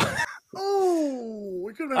football, so. Oh,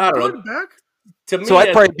 we could have gone back. To me, so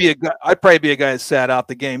I'd probably be a guy that sat out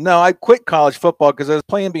the game. No, I quit college football because I was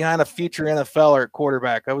playing behind a future NFLer at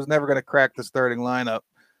quarterback. I was never going to crack the starting lineup.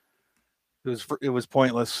 It was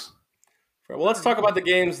pointless. Well, let's talk about the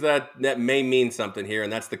games that may mean something here,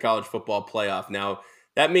 and that's the college football playoff. Now,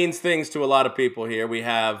 that means things to a lot of people here. We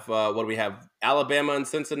have what do we have? Alabama and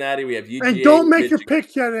Cincinnati. We have UGA. And don't make your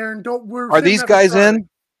pick yet, Aaron. Are these guys in?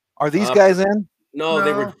 Are these guys in? No,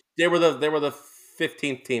 they were the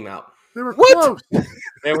 15th team out. They were close.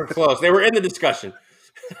 They were close. They were in the discussion.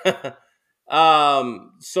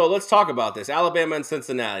 So let's talk about this. Alabama and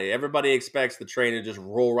Cincinnati. Everybody expects the train to just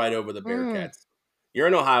roll right over the Bearcats. You're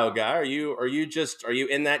an Ohio guy. Are you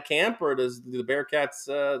in that camp, or do the Bearcats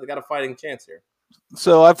they got a fighting chance here?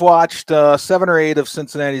 So I've watched 7 or 8 of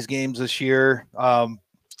Cincinnati's games this year.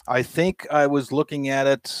 I think I was looking at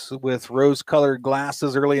it with rose-colored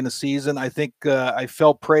glasses early in the season. I think I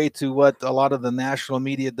fell prey to what a lot of the national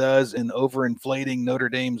media does in overinflating Notre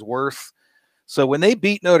Dame's worth. So when they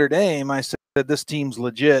beat Notre Dame, I said this team's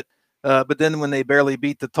legit. But then when they barely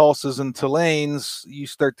beat the Tulsas and Tulanes, you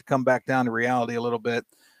start to come back down to reality a little bit.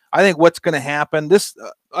 I think what's going to happen,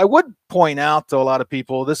 I would point out to a lot of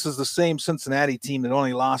people, this is the same Cincinnati team that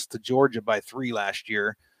only lost to Georgia by 3 last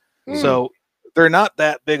year. So they're not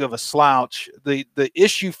that big of a slouch. The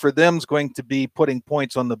issue for them is going to be putting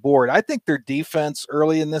points on the board. I think their defense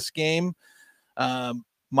early in this game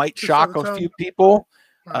might shock a few people.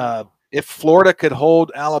 If Florida could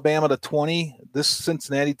hold Alabama to 20, this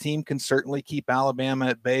Cincinnati team can certainly keep Alabama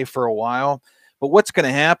at bay for a while. But what's going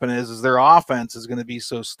to happen is their offense is going to be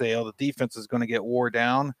so stale. The defense is going to get wore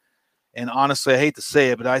down. And honestly, I hate to say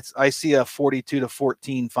it, but I see a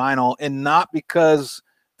 42-14 final, and not because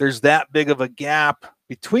there's that big of a gap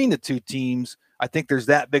between the two teams. I think there's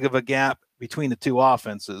that big of a gap between the two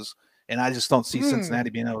offenses, and I just don't see Cincinnati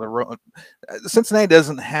being able to run. Cincinnati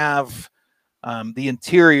doesn't have the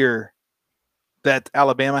interior that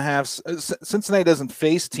Alabama has. Cincinnati doesn't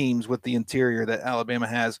face teams with the interior that Alabama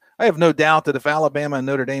has. I have no doubt that if Alabama and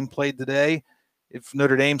Notre Dame played today, if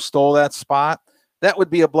Notre Dame stole that spot, that would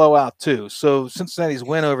be a blowout too. So Cincinnati's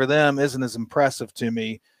win over them isn't as impressive to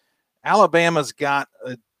me. Alabama's got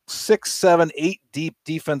a 6, 7, 8 deep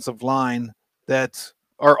defensive line that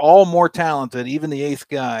are all more talented, even the 8th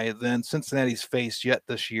guy, than Cincinnati's faced yet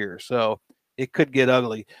this year. So it could get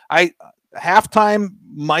ugly. Halftime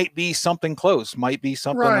might be something close, might be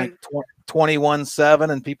something like 21-7,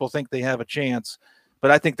 and people think they have a chance,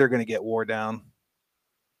 but I think they're going to get wore down.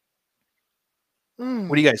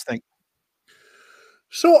 What do you guys think?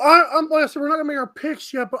 So I'm like I said, we're not gonna make our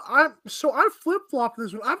picks yet, but I flip-flopped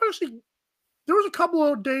this one. There was a couple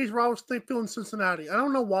of days where I was feeling Cincinnati. I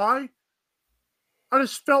don't know why. I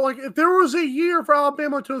just felt like if there was a year for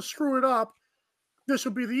Alabama to screw it up, this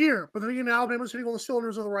would be the year. But then again, Alabama's hitting all the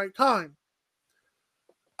cylinders at the right time.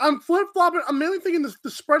 I'm flip-flopping. I'm mainly thinking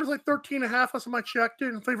the spread is like 13.5. Last time I checked it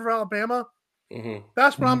in favor of Alabama.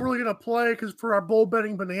 That's what I'm really going to play for our bowl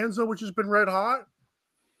betting bonanza, which has been red hot.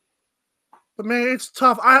 But man, it's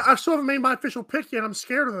tough. I still haven't made my official pick yet. I'm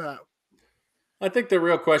scared of that. I think the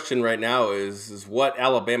real question right now is what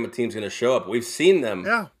Alabama team's going to show up. We've seen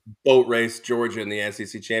them boat race Georgia in the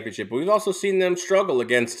SEC championship, but we've also seen them struggle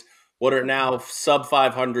against what are now sub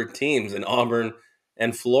 500 teams in Auburn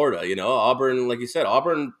and Florida. You know, Auburn, like you said,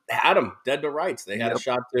 Auburn had them dead to rights. They had a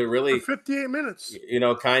shot to really, for 58 minutes,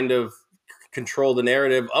 kind of control the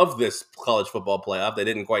narrative of this college football playoff. They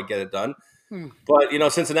didn't quite get it done. But,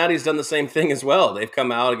 Cincinnati's done the same thing as well. They've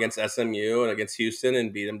come out against SMU and against Houston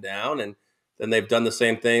and beat them down. And then they've done the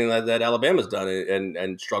same thing that Alabama's done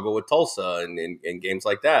and struggle with Tulsa and games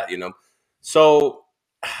like that, So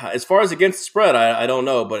as far as against the spread, I don't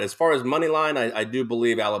know. But as far as money line, I do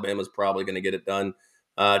believe Alabama's probably going to get it done.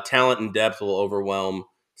 Talent and depth will overwhelm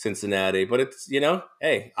Cincinnati. But it's,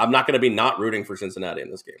 hey, I'm not going to be not rooting for Cincinnati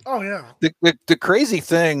in this game. Oh, yeah. The crazy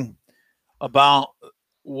thing about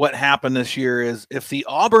what happened this year is if the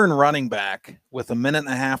Auburn running back with a minute and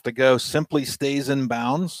a half to go simply stays in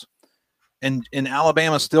bounds and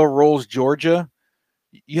Alabama still rolls Georgia,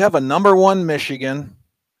 you have a number 1 Michigan,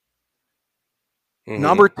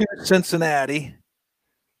 number 2 Cincinnati,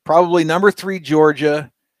 probably number 3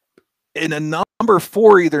 Georgia, and a number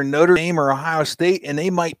 4 either Notre Dame or Ohio State, and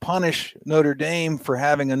they might punish Notre Dame for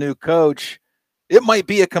having a new coach. It might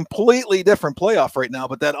be a completely different playoff right now,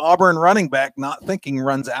 but that Auburn running back not thinking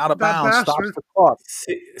runs out of bounds, stops the clock.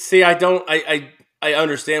 See, I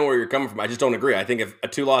understand where you're coming from. I just don't agree. I think if a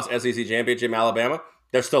 2-loss SEC championship Alabama,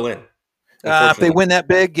 they're still in. If they win that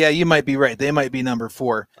big, yeah, you might be right. They might be number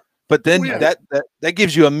 4. But then that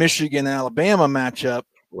gives you a Michigan-Alabama matchup.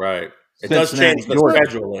 Right. It does change the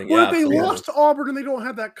scheduling. Well, if they lost to Auburn and they don't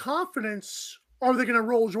have that confidence, are they going to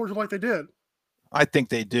roll Georgia like they did? I think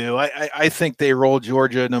they do. I think they roll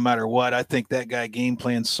Georgia no matter what. I think that guy game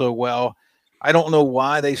plans so well. I don't know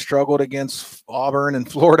why they struggled against Auburn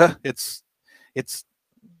and Florida. It's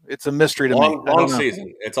a mystery to me. Long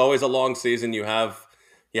season. It's always a long season. You have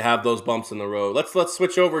those bumps in the road. Let's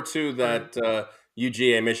switch over to that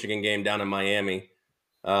UGA Michigan game down in Miami.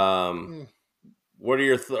 What are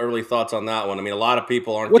your early thoughts on that one? I mean, a lot of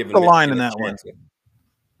people aren't giving the line in that one.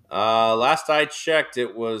 Last I checked,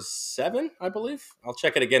 it was 7, I believe. I'll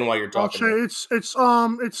check it again while you're talking. It's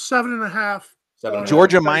 7.5.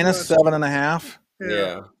 Georgia minus 7.5.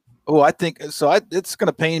 Yeah. Oh, I think so. It's going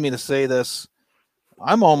to pain me to say this.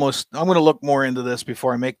 I'm going to look more into this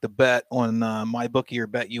before I make the bet on my bookie or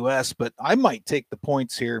Bet US, but I might take the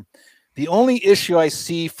points here. The only issue I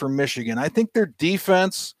see for Michigan, I think their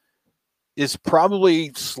defense is probably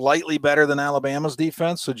slightly better than Alabama's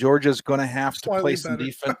defense. So Georgia's going to have to play some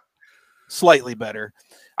defense slightly better.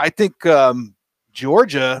 I think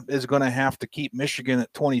Georgia is going to have to keep Michigan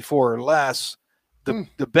at 24 or less.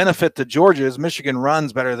 The benefit to Georgia is Michigan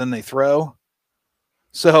runs better than they throw.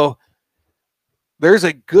 So there's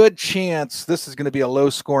a good chance this is going to be a low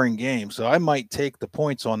scoring game. So I might take the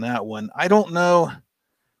points on that one. I don't know.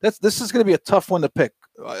 This is going to be a tough one to pick.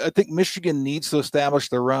 I think Michigan needs to establish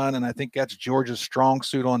the run, and I think that's Georgia's strong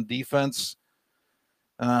suit on defense.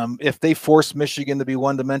 If they force Michigan to be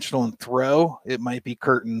one-dimensional and throw, it might be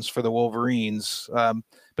curtains for the Wolverines.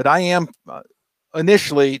 But I am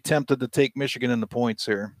initially tempted to take Michigan in the points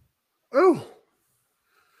here. Oh.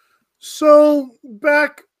 So, I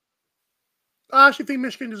actually think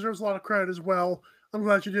Michigan deserves a lot of credit as well. I'm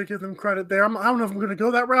glad you did give them credit there. I don't know if I'm going to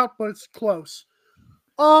go that route, but it's close.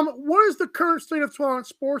 What is the current state of Twilight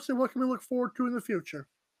Sports, and what can we look forward to in the future?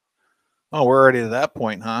 Oh, we're already to that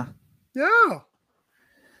point, huh? Yeah.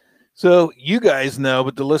 So you guys know,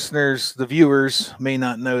 but the listeners, the viewers may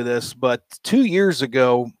not know this, but 2 years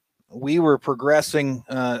ago, we were progressing,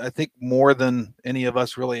 I think, more than any of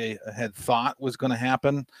us really had thought was going to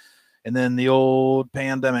happen. And then the old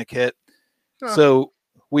pandemic hit. So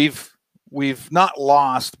we've not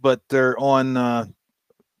lost, but they're on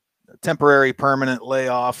temporary permanent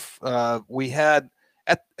layoff. We had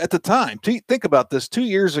at the time, think about this, 2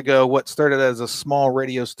 years ago, what started as a small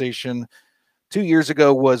radio station 2 years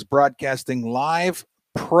ago was broadcasting live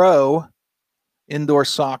pro indoor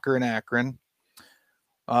soccer in Akron,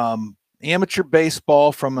 amateur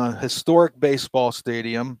baseball from a historic baseball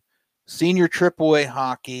stadium, senior AAA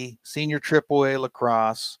hockey, senior AAA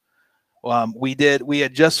lacrosse. We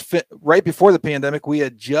had just right before the pandemic, we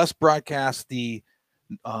had just broadcast the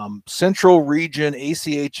Central Region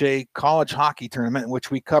ACHA college hockey tournament, in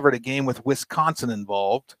which we covered a game with Wisconsin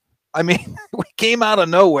involved. I mean, we came out of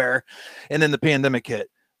nowhere, and then the pandemic hit.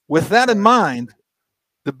 With that in mind,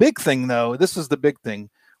 the big thing, though, this is the big thing.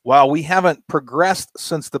 While we haven't progressed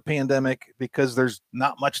since the pandemic because there's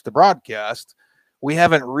not much to broadcast, we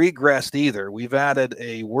haven't regressed either. We've added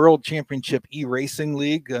a World Championship e-racing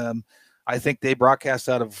league. I think they broadcast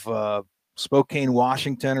out of Spokane,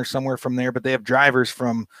 Washington, or somewhere from there. But they have drivers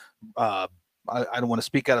from I don't want to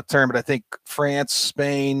speak out of turn, but I think France,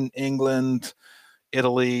 Spain, England,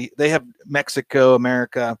 Italy. They have Mexico,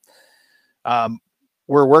 America.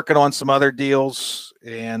 We're working on some other deals,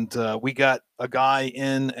 and we got a guy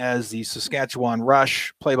in as the Saskatchewan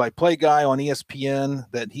Rush play-by-play guy on ESPN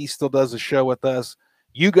that he still does a show with us.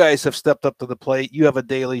 You guys have stepped up to the plate. You have a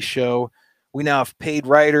daily show. We now have paid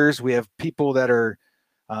writers. We have people that are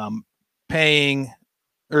paying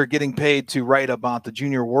or getting paid to write about the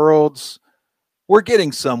Junior Worlds. We're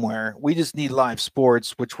getting somewhere. We just need live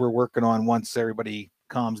sports, which we're working on once everybody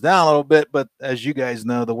calms down a little bit. But as you guys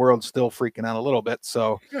know, the world's still freaking out a little bit.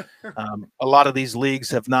 So a lot of these leagues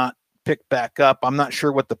have not picked back up. I'm not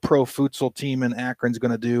sure what the pro futsal team in Akron's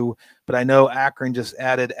going to do, but I know Akron just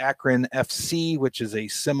added Akron FC, which is a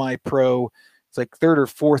semi-pro. It's like third or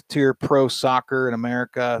fourth tier pro soccer in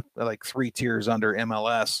America, like 3 tiers under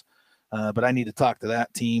MLS. But I need to talk to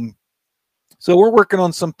that team. So we're working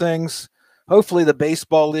on some things. Hopefully the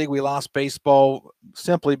baseball league, we lost baseball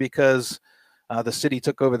simply because the city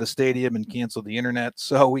took over the stadium and canceled the internet.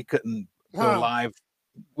 So we couldn't go live.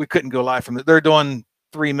 We couldn't go live from it. They're doing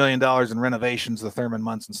 $3 million in renovations, the Thurman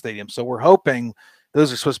Munson Stadium. So we're hoping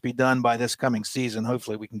those are supposed to be done by this coming season.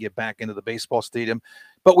 Hopefully we can get back into the baseball stadium.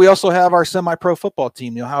 But we also have our semi-pro football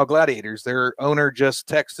team, the Ohio Gladiators. Their owner just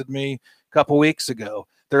texted me a couple weeks ago.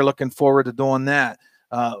 They're looking forward to doing that.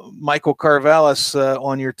 Michael Carvelis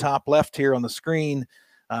on your top left here on the screen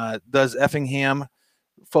does Effingham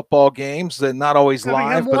football games that not always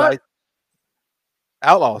live, but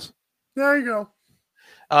Outlaws. There you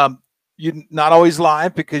go. You not always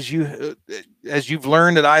live because you, as you've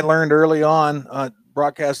learned, that I learned early on,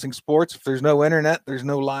 broadcasting sports. If there's no internet, there's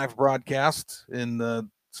no live broadcast. And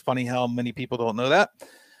it's funny how many people don't know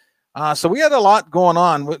that. So we had a lot going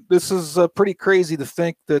on. This is pretty crazy to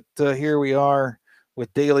think that here we are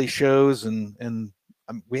with daily shows, and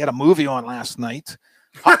we had a movie on last night,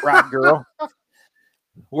 Hot Rod Girl.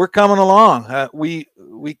 We're coming along. We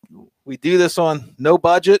do this on no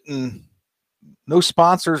budget and no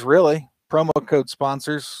sponsors, really. Promo code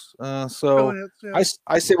sponsors. So yeah.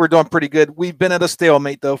 I say we're doing pretty good. We've been at a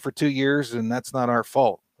stalemate though for 2 years, and that's not our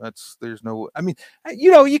fault. There's no. I mean,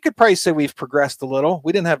 you could probably say we've progressed a little.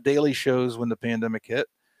 We didn't have daily shows when the pandemic hit.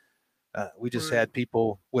 We just had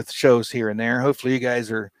people with shows here and there. Hopefully, you guys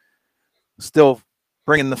are still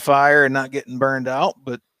bringing the fire and not getting burned out,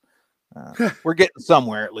 but we're getting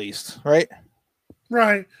somewhere at least, right?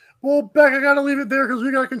 Right. Well, Beck, I got to leave it there because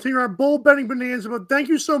we got to continue our bull betting bonanza. But thank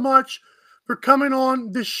you so much for coming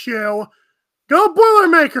on this show. Go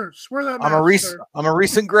Boilermakers! Where that? I'm a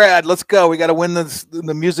recent grad. Let's go. We got to win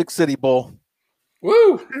the Music City Bowl.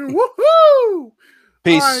 Woo! Woohoo!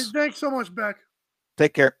 Peace. All right. Thanks so much, Beck.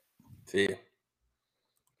 Take care. See you.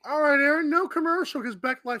 All right, Aaron. No commercial because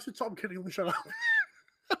Beck likes it. So I'm kidding. Shut up.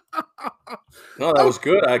 No, that was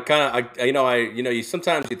good. You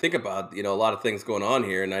sometimes you think about, a lot of things going on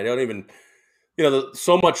here, and I don't even,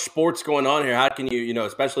 so much sports going on here. How can you,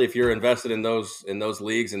 especially if you're invested in those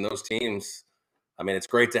leagues and those teams, I mean, it's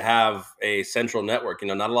great to have a central network.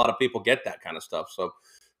 Not a lot of people get that kind of stuff. So,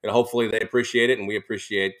 hopefully they appreciate it, and we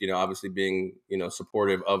appreciate, obviously being,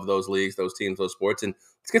 supportive of those leagues, those teams, those sports. And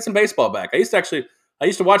let's get some baseball back. I used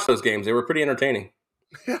to watch those games. They were pretty entertaining.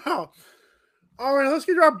 Yeah. All right, let's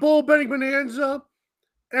get to our bull betting bonanza.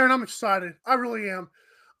 Aaron, I'm excited. I really am.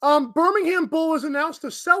 Birmingham Bull has announced a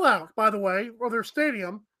sellout, by the way, of their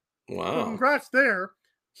stadium. Wow. So congrats there.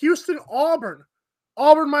 Houston Auburn.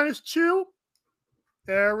 Auburn -2.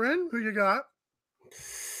 Aaron, who you got?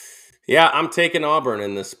 Yeah, I'm taking Auburn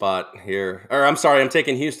in this spot here. Or I'm sorry, I'm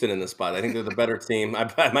taking Houston in this spot. I think they're the better team.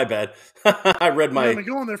 My bad. I read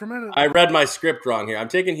my script wrong here. I'm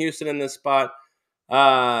taking Houston in this spot.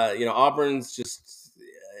 Auburn's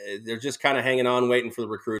they're just kind of hanging on, waiting for the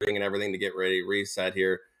recruiting and everything to get ready, reset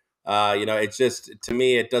here. It's just, to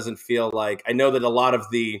me, it doesn't feel like, I know that a lot of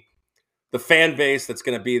the fan base that's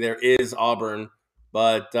going to be there is Auburn,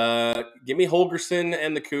 but give me Holgerson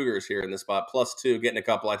and the Cougars here in this spot, +2, getting a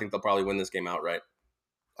couple. I think they'll probably win this game outright.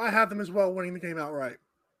 I have them as well, winning the game outright.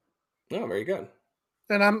 Oh, very good.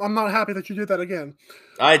 And I'm not happy that you did that again.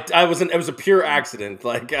 It was a pure accident.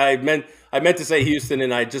 Like I meant to say Houston,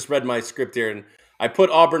 and I just read my script here, and I put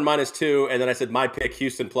Auburn -2, and then I said my pick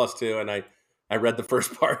Houston +2, and I read the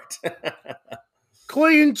first part.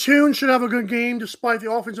 Clayton Tune should have a good game, despite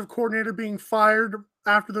the offensive coordinator being fired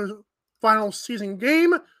after the final season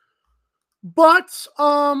game. But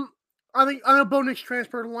I know Bo Nix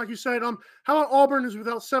transferred, and like you said, how about Auburn is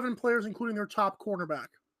without 7 players, including their top cornerback.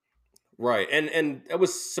 Right, and I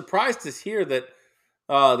was surprised to hear that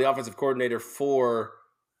The offensive coordinator for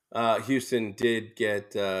Houston did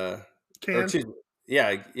get Canned.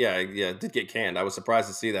 did get canned. I was surprised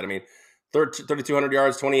to see that. I mean, 3,200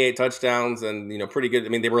 yards, 28 touchdowns, and pretty good. I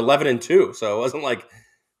mean, they were 11-2, so it wasn't like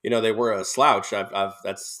they were a slouch.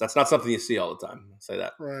 That's not something you see all the time. I'll say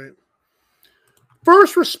that. Right.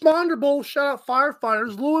 First Responder Bowl, shout out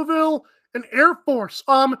firefighters, Louisville and Air Force.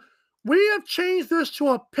 We have changed this to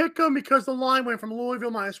a pick 'em because the line went from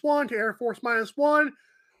Louisville -1 to Air Force -1.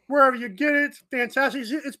 Wherever you get it, fantastic.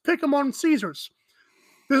 It's pick 'em on Caesars.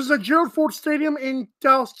 This is at Gerald Ford Stadium in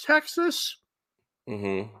Dallas, Texas.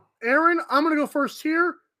 Mm-hmm. Aaron, I'm going to go first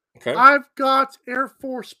here. Okay. I've got Air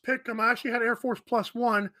Force pick 'em. I actually had Air Force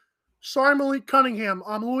 +1. Sorry, Malik Cunningham.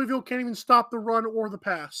 Louisville can't even stop the run or the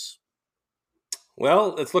pass.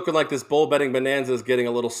 Well, it's looking like this bowl betting bonanza is getting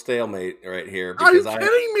a little stalemate right here. Are you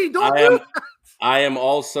kidding me? Don't do that. I am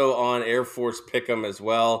also on Air Force pick'em as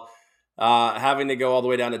well. Having to go all the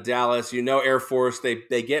way down to Dallas, Air Force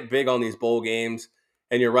they get big on these bowl games,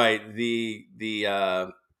 and you're right. The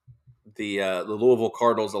Louisville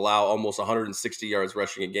Cardinals allow almost 160 yards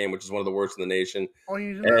rushing a game, which is one of the worst in the nation. Oh,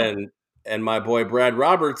 you know. And my boy Brad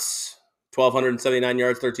Roberts, 1,279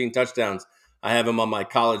 yards, 13 touchdowns. I have him on my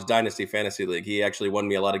college dynasty fantasy league. He actually won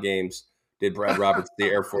me a lot of games. Did Brad Roberts, the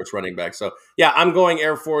Air Force running back. So, yeah, I'm going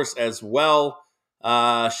Air Force as well.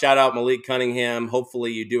 Shout out Malik Cunningham.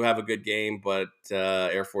 Hopefully you do have a good game, but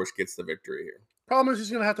Air Force gets the victory here. Problem is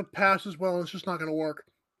he's going to have to pass as well, and it's just not going to work.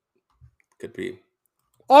 Could be.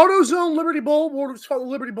 AutoZone Liberty Bowl, what's called the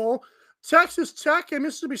Liberty Bowl. Texas Tech and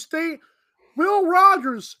Mississippi State. Will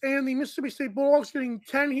Rogers and the Mississippi State Bulldogs getting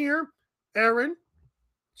 10 here. Aaron,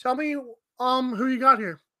 tell me who you got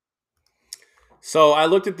here. So I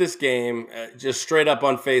looked at this game just straight up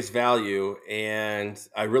on face value, and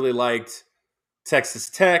I really liked Texas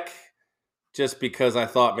Tech just because I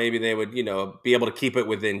thought maybe they would, be able to keep it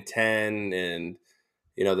within 10. And,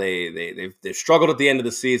 they've struggled at the end of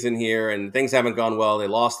the season here, and things haven't gone well. They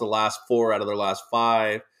lost the last 4 out of their last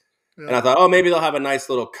 5. Yeah. And I thought, maybe they'll have a nice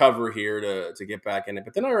little cover here to get back in it.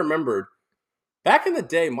 But then I remembered back in the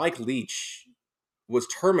day, Mike Leach was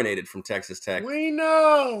terminated from Texas Tech. We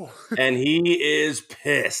know. And he is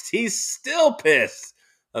pissed. He's still pissed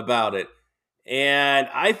about it. And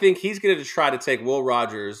I think he's going to try to take Will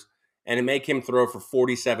Rogers and make him throw for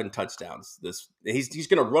 47 touchdowns. He's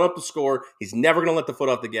going to run up the score. He's never going to let the foot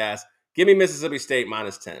off the gas. Give me Mississippi State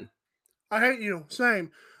 -10. I hate you. Same.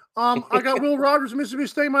 I got Will Rogers, Mississippi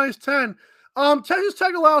State -10. Texas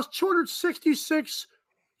Tech allows 266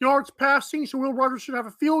 yards passing, so Will Rogers should have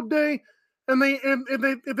a field day. And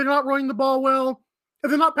if they're not running the ball well, if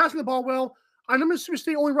they're not passing the ball well, I know Mississippi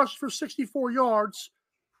State only rushes for 64 yards,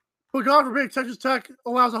 but God forbid Texas Tech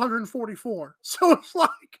allows 144. So it's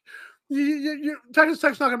like Texas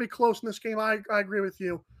Tech's not going to be close in this game. I agree with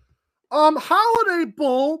you. Holiday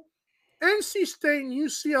Bowl, NC State and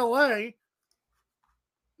UCLA.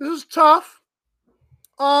 This is tough.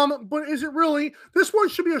 But is it really? This one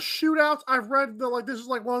should be a shootout. I've read that this is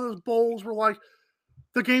like one of those bowls where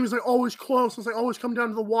the game is always close. It's always come down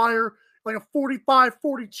to the wire, like a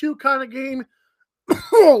 45-42 kind of game.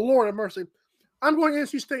 Oh, Lord have mercy. I'm going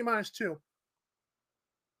NC State -2.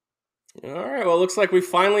 All right. Well, it looks like we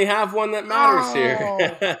finally have one that matters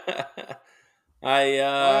here.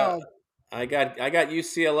 I got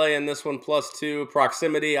UCLA in this one +2.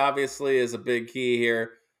 Proximity obviously is a big key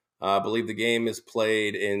here. I believe the game is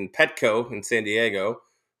played in Petco in San Diego,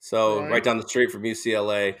 so right down the street from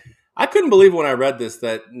UCLA. I couldn't believe when I read this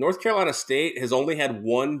that North Carolina State has only had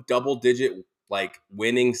one double-digit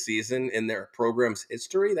winning season in their program's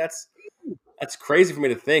history. That's crazy for me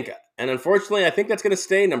to think. And unfortunately, I think that's going to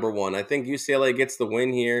stay number 1. I think UCLA gets the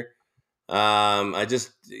win here.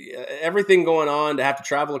 Everything going on to have to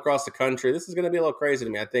travel across the country. This is going to be a little crazy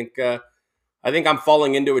to me. I think I'm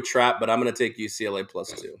falling into a trap, but I'm going to take UCLA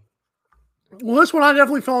 +2. Well, this one I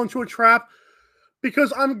definitely fell into a trap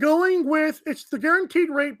because I'm going with it's the guaranteed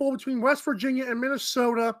rate bowl between West Virginia and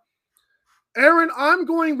Minnesota. Aaron, I'm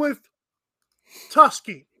going with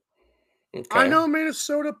Tuskegee. Okay. I know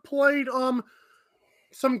Minnesota played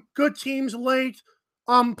some good teams late,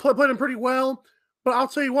 played them pretty well. But I'll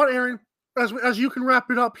tell you what, Aaron, as you can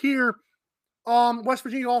wrap it up here, West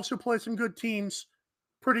Virginia also played some good teams,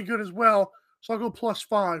 pretty good as well. So I'll go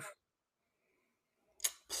 +5.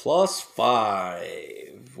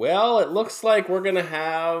 +5. Well, it looks like we're going to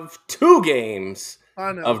have 2 games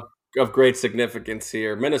of great significance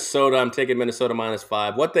here. Minnesota, I'm taking Minnesota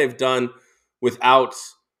 -5. What they've done without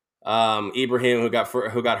Ibrahim, who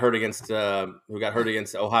got hurt against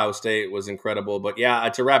Ohio State, was incredible. But yeah,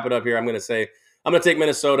 to wrap it up here, I'm going to take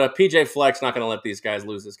Minnesota. PJ Fleck's not going to let these guys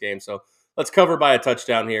lose this game. So let's cover by a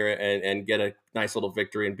touchdown here and get a nice little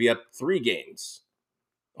victory and be up 3 games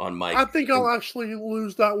on Mike. I think I'll actually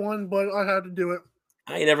lose that one, but I had to do it.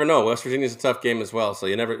 You never know. West Virginia's a tough game as well, so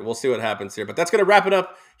we'll see what happens here. But that's going to wrap it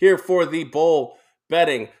up here for the bowl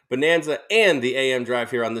betting bonanza and the AM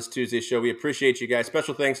drive here on this Tuesday show. We appreciate you guys.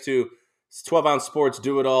 Special thanks to 12 Ounce Sports,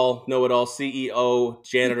 Do It All, Know It All, CEO,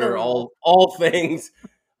 janitor, all things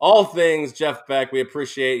Jeff Beck. We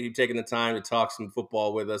appreciate you taking the time to talk some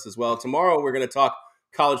football with us as well. Tomorrow we're going to talk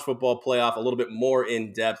college football playoff a little bit more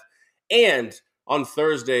in depth. And on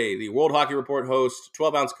Thursday, the World Hockey Report host,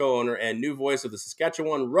 12 Ounce co-owner, and new voice of the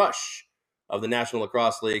Saskatchewan Rush of the National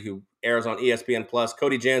Lacrosse League, who airs on ESPN+,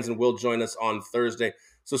 Cody Jansen will join us on Thursday.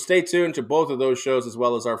 So stay tuned to both of those shows, as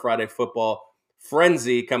well as our Friday Football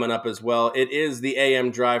Frenzy coming up as well. It is the AM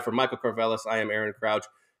Drive. For Michael Carvelis, I am Aaron Crouch.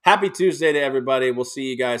 Happy Tuesday to everybody. We'll see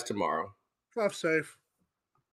you guys tomorrow. Drive safe.